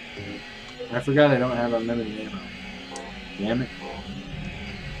 Oh! I forgot I don't have unlimited ammo. Damn it.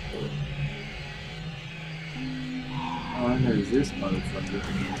 Oh, and there's this motherfucker.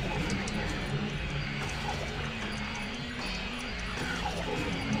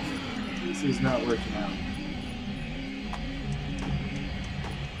 This is not working out.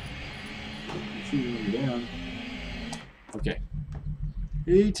 Shooting down. Okay.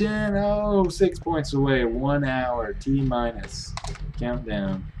 E10, oh, 6 points away. 1 hour. T minus.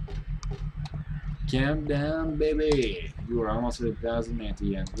 Countdown. Countdown, baby. You are almost at 1,000 Manta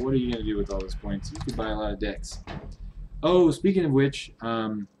yen. What are you going to do with all those points? You could buy a lot of decks. Oh, speaking of which, I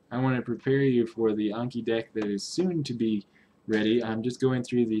want to prepare you for the Anki deck that is soon to be ready. I'm just going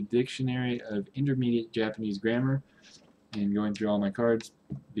through the Dictionary of Intermediate Japanese Grammar and going through all my cards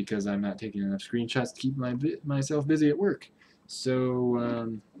because I'm not taking enough screenshots to keep myself busy at work.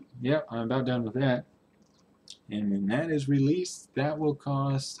 So, yeah, I'm about done with that. And when that is released, that will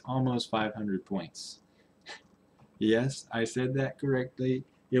cost almost 500 points. Yes, I said that correctly.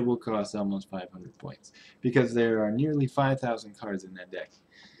 It will cost almost 500 points because there are nearly 5,000 cards in that deck.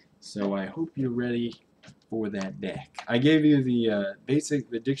 So I hope you're ready for that deck. I gave you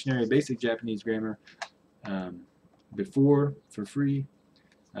the Dictionary of Basic Japanese Grammar before for free,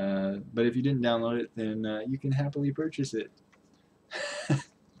 but if you didn't download it, then you can happily purchase it.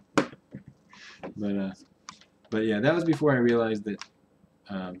 But yeah, that was before I realized that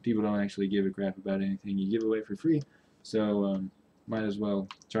people don't actually give a crap about anything you give away for free. So might as well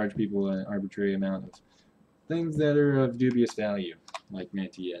charge people an arbitrary amount of things that are of dubious value, like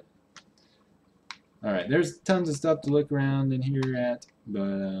Manta yen. Alright, there's tons of stuff to look around and here at, but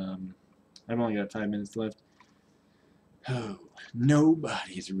I've only got 5 minutes left. Oh,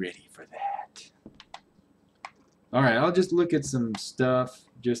 nobody's ready for that. Alright, I'll just look at some stuff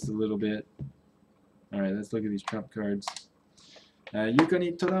just a little bit. Alright, let's look at these trump cards. 床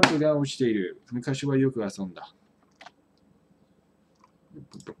にトランプが落ちている。昔はよく遊んだ。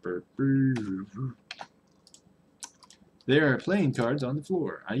There are playing cards on the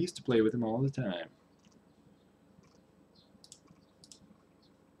floor. I used to play with them all the time.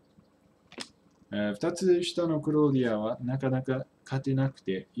 2つ下のクローディアはなかなか勝てなく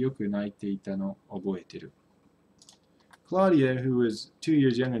てよく泣いていたのを覚えてる。Claudia, who was 2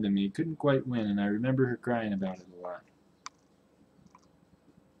 years younger than me, couldn't quite win, and I remember her crying about it a lot.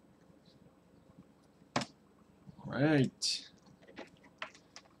 Alright.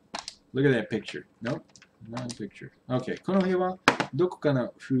 Look at that picture. Nope, not a picture. Okay, この辺はどこか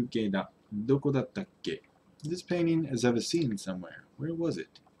の風景だ。どこだったっけ? This painting is of a scene somewhere. Where was it?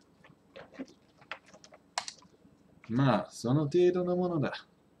 まあ、その程度のものだ.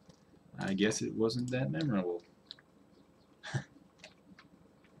 I guess it wasn't that memorable.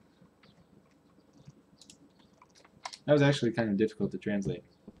 That was actually kind of difficult to translate.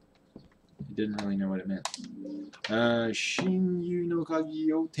 I didn't really know what it meant. Shinju no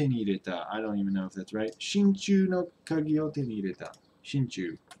kagi o te ni ireta. I don't even know if that's right. Shinchu no kagi o te ni ireta.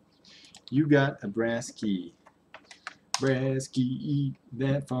 Shinchu. You got a brass key. Brass key,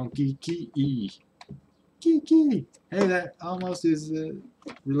 that funky key. Kiki. Hey, that almost is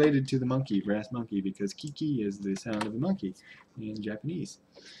related to the monkey, brass monkey, because kiki is the sound of a monkey in Japanese.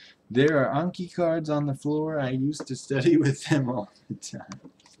 There are Anki cards on the floor. I used to study with them all the time.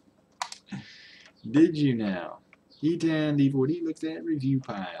 Did you now? E10, D40 looks at review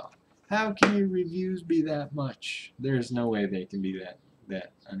pile. How can your reviews be that much? There's no way they can be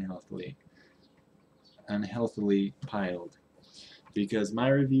that unhealthily piled. Because my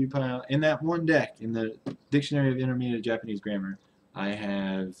review pile, in that one deck, in the Dictionary of Intermediate Japanese Grammar, I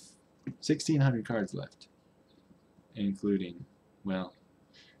have 1,600 cards left. Including, well,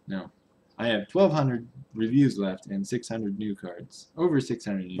 no. I have 1,200 reviews left and 600 new cards. Over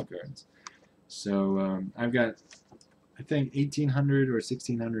 600 new cards. So I've got, I think, 1,800 or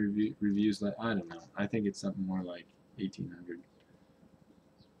 1,600 reviews left. I don't know. I think it's something more like 1,800.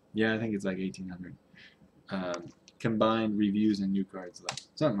 Yeah, I think it's like 1,800. Combined reviews and new cards left.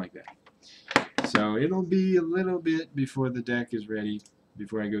 Something like that. So it'll be a little bit before the deck is ready,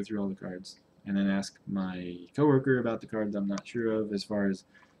 before I go through all the cards. And then ask my coworker about the cards I'm not sure of as far as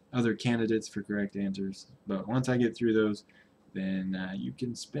other candidates for correct answers. But once I get through those, then you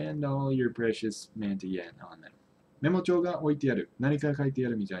can spend all your precious Manta yen on them. メモ帳が置いてある。何か書いてあ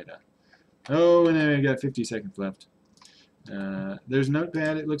るみたいだ。Oh, and then I got 50 seconds left. There's a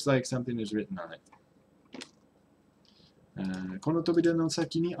notepad. It looks like something is written on it. この扉の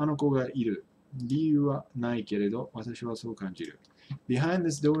先にあの子がいる。理由はないけれど、私はそう感じる。Behind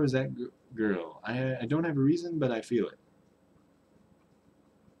this door is that girl. I don't have a reason, but I feel it.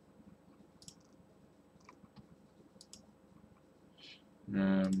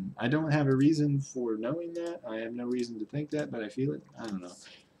 I don't have a reason for knowing that. I have no reason to think that, but I feel it. I don't know.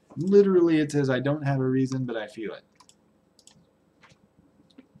 Literally, it says I don't have a reason, but I feel it.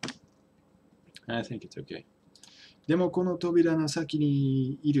 I think it's okay. でもこの扉の先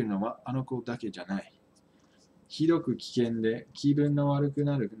にいるのはあの子だけじゃない。ひどく危険で気分の悪く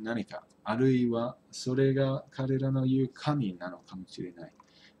なる何か、あるいはそれが彼らの言う神なのかもしれない。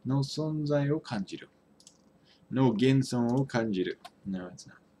の存在を感じる。の現存を感じる。No, it's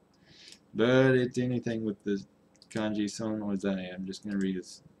not. But it's anything with the kanji son or zai. I'm just going to read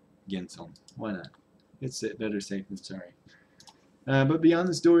its genson. Why not? It's better safe than sorry. But beyond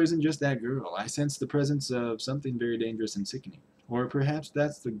this door isn't just that girl. I sense the presence of something very dangerous and sickening. Or perhaps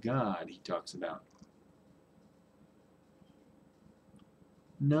that's the god he talks about.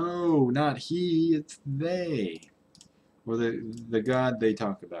 No, not he, it's they. Or the god they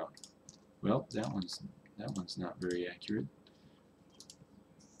talk about. Well, that one's not very accurate.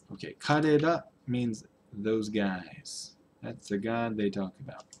 Okay, karera means those guys. That's the god they talk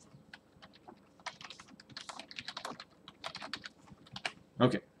about.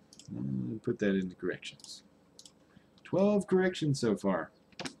 Okay, put that in the corrections. 12 corrections so far.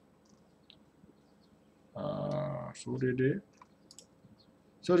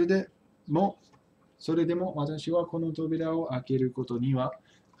 それでも私はこの扉を開けることには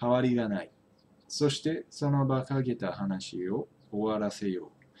変わりがない。そしてその馬鹿げた話を終わらせよう。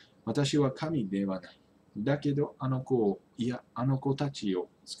私は神ではない。だけどあの子を、いや、あの子たちを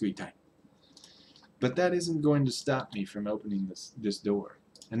救いたい。But that isn't going to stop me from opening this door.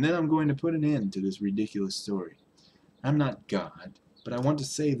 And then I'm going to put an end to this ridiculous story. I'm not God, but I want to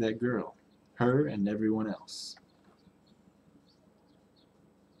save that girl, her and everyone else.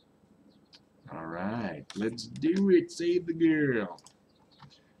 Alright, let's do it, save the girl.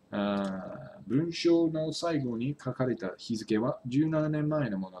 文章の最後に書かれた日付は17年前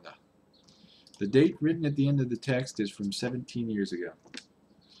のものだ。The date written at the end of the text is from 17 years ago.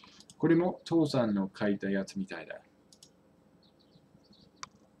 これも父さんの書いたやつみたいだ。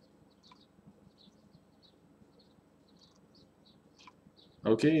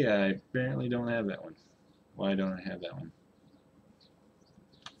Okay, I apparently don't have that one. Why don't I have that one?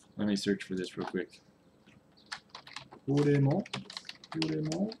 Let me search for this real quick. これも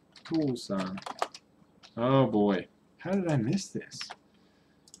父さん。Oh boy. How did I miss this?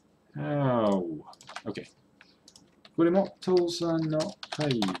 Oh. Okay. これも父さんの書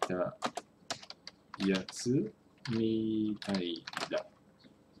いたやつみたいだ。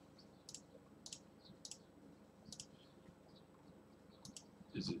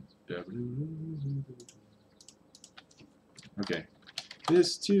Is it? Okay.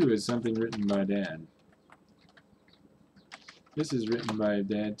 This too is something written by Dad. This is written by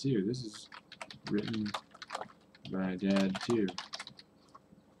Dad too. This is written by Dad too.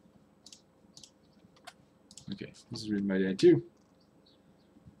 Okay, this is written by Dad too.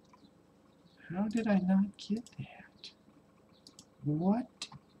 How did I not get that? What?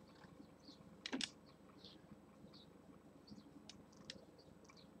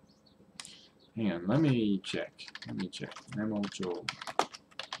 Hang on, let me check. Memo Joel.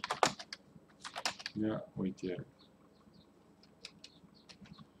 Yeah, wait there.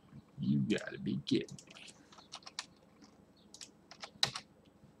 You gotta be kidding me.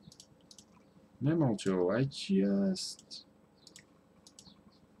 Memo Joel, I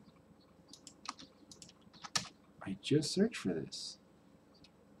just searched for this.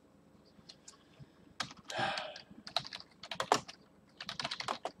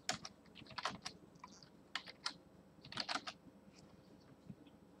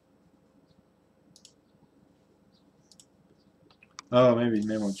 Oh, maybe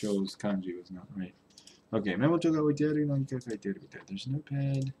Memo Cho's kanji was not right. Okay, Memo Cho が置いてあるのに書いてあるみたい。There's no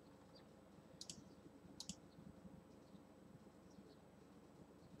pad.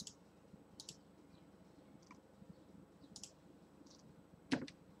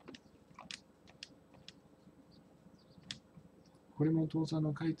これもお父さん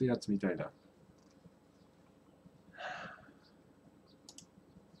の書いたやつみたいだ。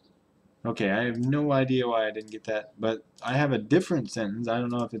Okay, I have no idea why I didn't get that, but I have a different sentence. I don't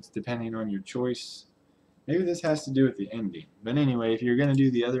know if it's depending on your choice. Maybe this has to do with the ending. But anyway, if you're going to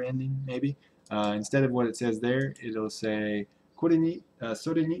do the other ending, maybe, instead of what it says there, it'll say, これに、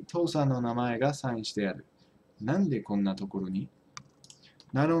それに父さんの名前がサインしてある。なんでこんなところに?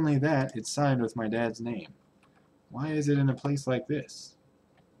 Not only that, it's signed with my dad's name. Why is it in a place like this?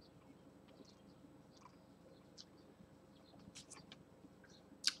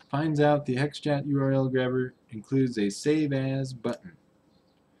 Finds out the HexChat URL grabber includes a Save As button.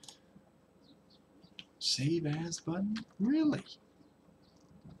 Save As button? Really?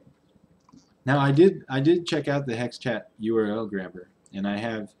 Now I did check out the HexChat URL grabber, and I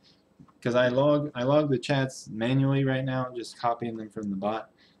have, because I log the chats manually right now, just copying them from the bot.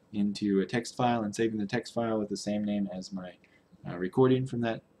 into a text file and saving the text file with the same name as my recording from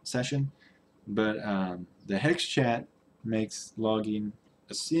that session. But the hex chat makes logging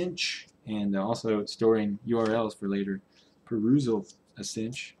a cinch, and also storing URLs for later perusal a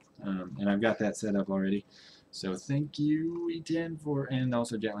cinch. And I've got that set up already. So thank you, E10, and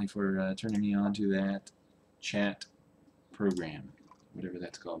also Gently for turning me on to that chat program, whatever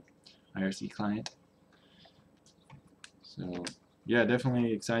that's called, IRC client. So yeah,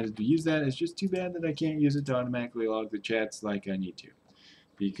 definitely excited to use that. It's just too bad that I can't use it to automatically log the chats like I need to,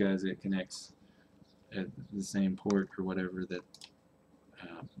 because it connects at the same port or whatever that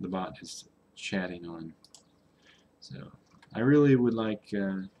the bot is chatting on. So I really would like,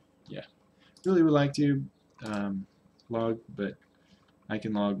 really would like to log, but I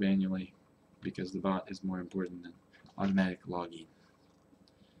can log manually because the bot is more important than automatic logging.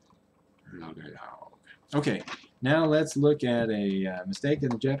 Log. Okay, now let's look at a mistake in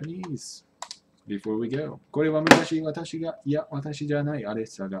the Japanese before we go. これは昔私が、いや、私じゃないアレッ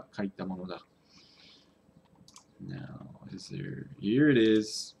サが書いたものだ。Now, here it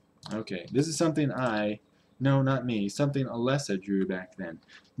is. Okay, this is something no, not me, something Alessa drew back then.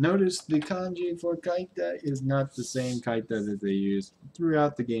 Notice the kanji for kaita is not the same kaita that they use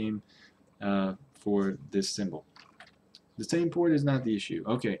throughout the game for this symbol. The same port is not the issue.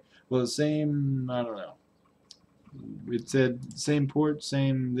 Okay, well, the same, I don't know. It said same port,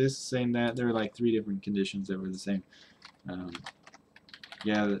 same this, same that. There were like 3 different conditions that were the same.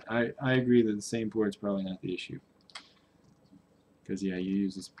 Yeah, I agree that the same port's probably not the issue. Because, yeah, you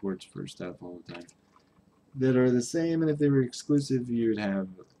use the ports for stuff all the time that are the same, and if they were exclusive, you would have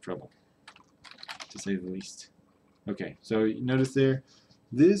trouble, to say the least. Okay, so you notice there,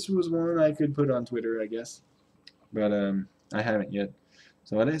 this was one I could put on Twitter, I guess, but I haven't yet.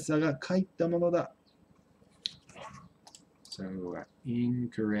 So, アレッサが書いたものだ. So,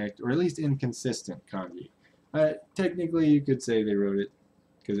 incorrect, or at least inconsistent kanji. Technically, you could say they wrote it,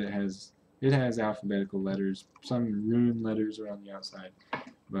 because it has alphabetical letters. Some rune letters are on the outside,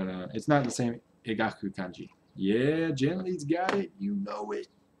 but it's not the same Egaku kanji. Yeah, Gently's got it. You know it.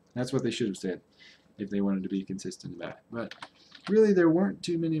 That's what they should have said if they wanted to be consistent about it. But really, there weren't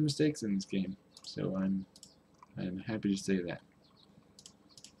too many mistakes in this game, so I'm happy to say that.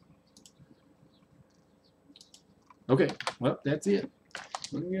 Okay, well, that's it.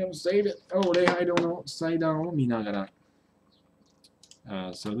 I'm going to save it. Oh,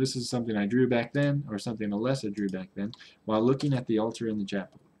 so this is something I drew back then, or something Alessa drew back then, while looking at the altar in the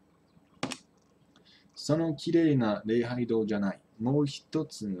chapel. その綺麗な礼拝堂じゃない。もう一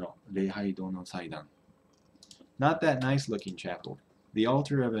つの礼拝堂の祭壇。Not that nice looking chapel. The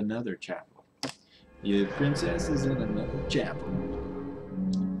altar of another chapel. The princess is in another chapel.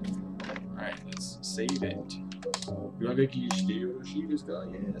 Alright, let's save it. 上書きしてよろしいですか?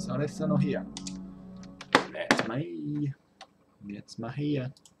 Yes, アレッサの部屋. That's me. That's my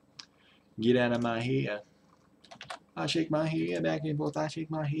hair. Get out of my hair. I shake my hair back and forth. I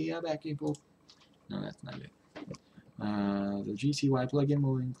shake my hair back and forth. No, that's not it. The GCY plugin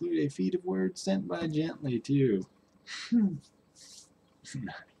will include a feed of words sent by Gently too. Nice.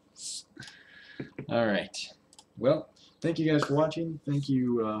 All right. Well, thank you guys for watching. Thank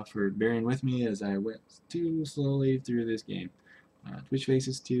you for bearing with me as I went too slowly through this game. Twitch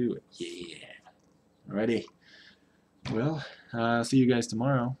Faces 2. Yeah. Alrighty. Well, see you guys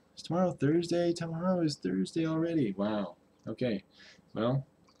tomorrow. Is tomorrow Thursday? Tomorrow is Thursday already. Wow. Okay. Well,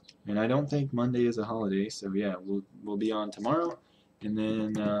 and I don't think Monday is a holiday, so yeah, we'll be on tomorrow, and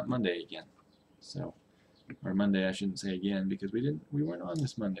then Monday again. So, or Monday I shouldn't say again, because we weren't on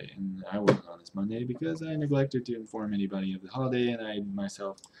this Monday, and I wasn't on this Monday because I neglected to inform anybody of the holiday, and I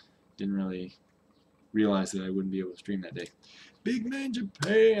myself didn't really realize that I wouldn't be able to stream that day. Big Man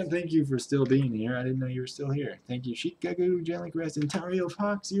Japan, thank you for still being here. I didn't know you were still here. Thank you, Shikagu, Jelly Crest, and Tario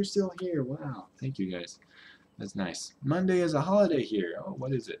Fox, you're still here. Wow, thank you guys. That's nice. Monday is a holiday here. Oh,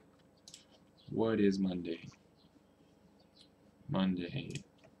 what is it? What is Monday? Monday,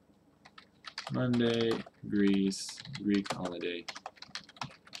 Greece, Greek holiday.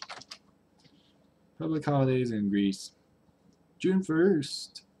 Public holidays in Greece. June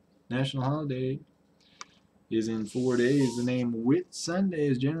 1st, national holiday, is in 4 days. The name Whit Sunday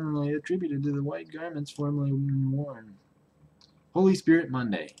is generally attributed to the white garments formerly worn. Holy Spirit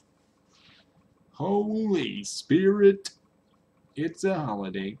Monday. Holy Spirit, it's a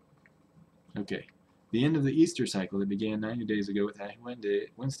holiday. Okay, the end of the Easter cycle that began 90 days ago with Ash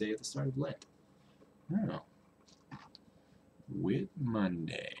Wednesday at the start of Lent. Oh. Whit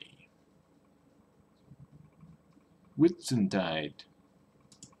Monday. Whitsuntide.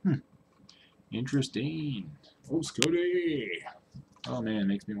 Interesting. Oh, Scotty. Oh man, it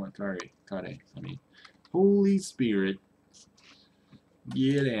makes me want Kare. I mean, Holy Spirit,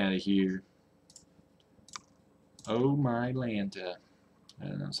 get out of here. Oh my Lanta. I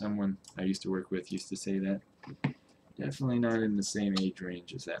don't know, someone I used to work with used to say that. Definitely not in the same age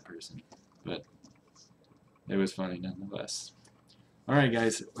range as that person, but it was funny nonetheless. Alright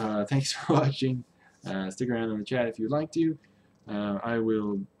guys, thanks for watching. Stick around in the chat if you'd like to. I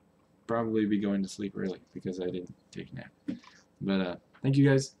will probably be going to sleep early because I didn't take a nap. But thank you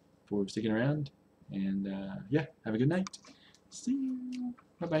guys for sticking around, and yeah, have a good night. See you.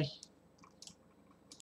 Bye-bye.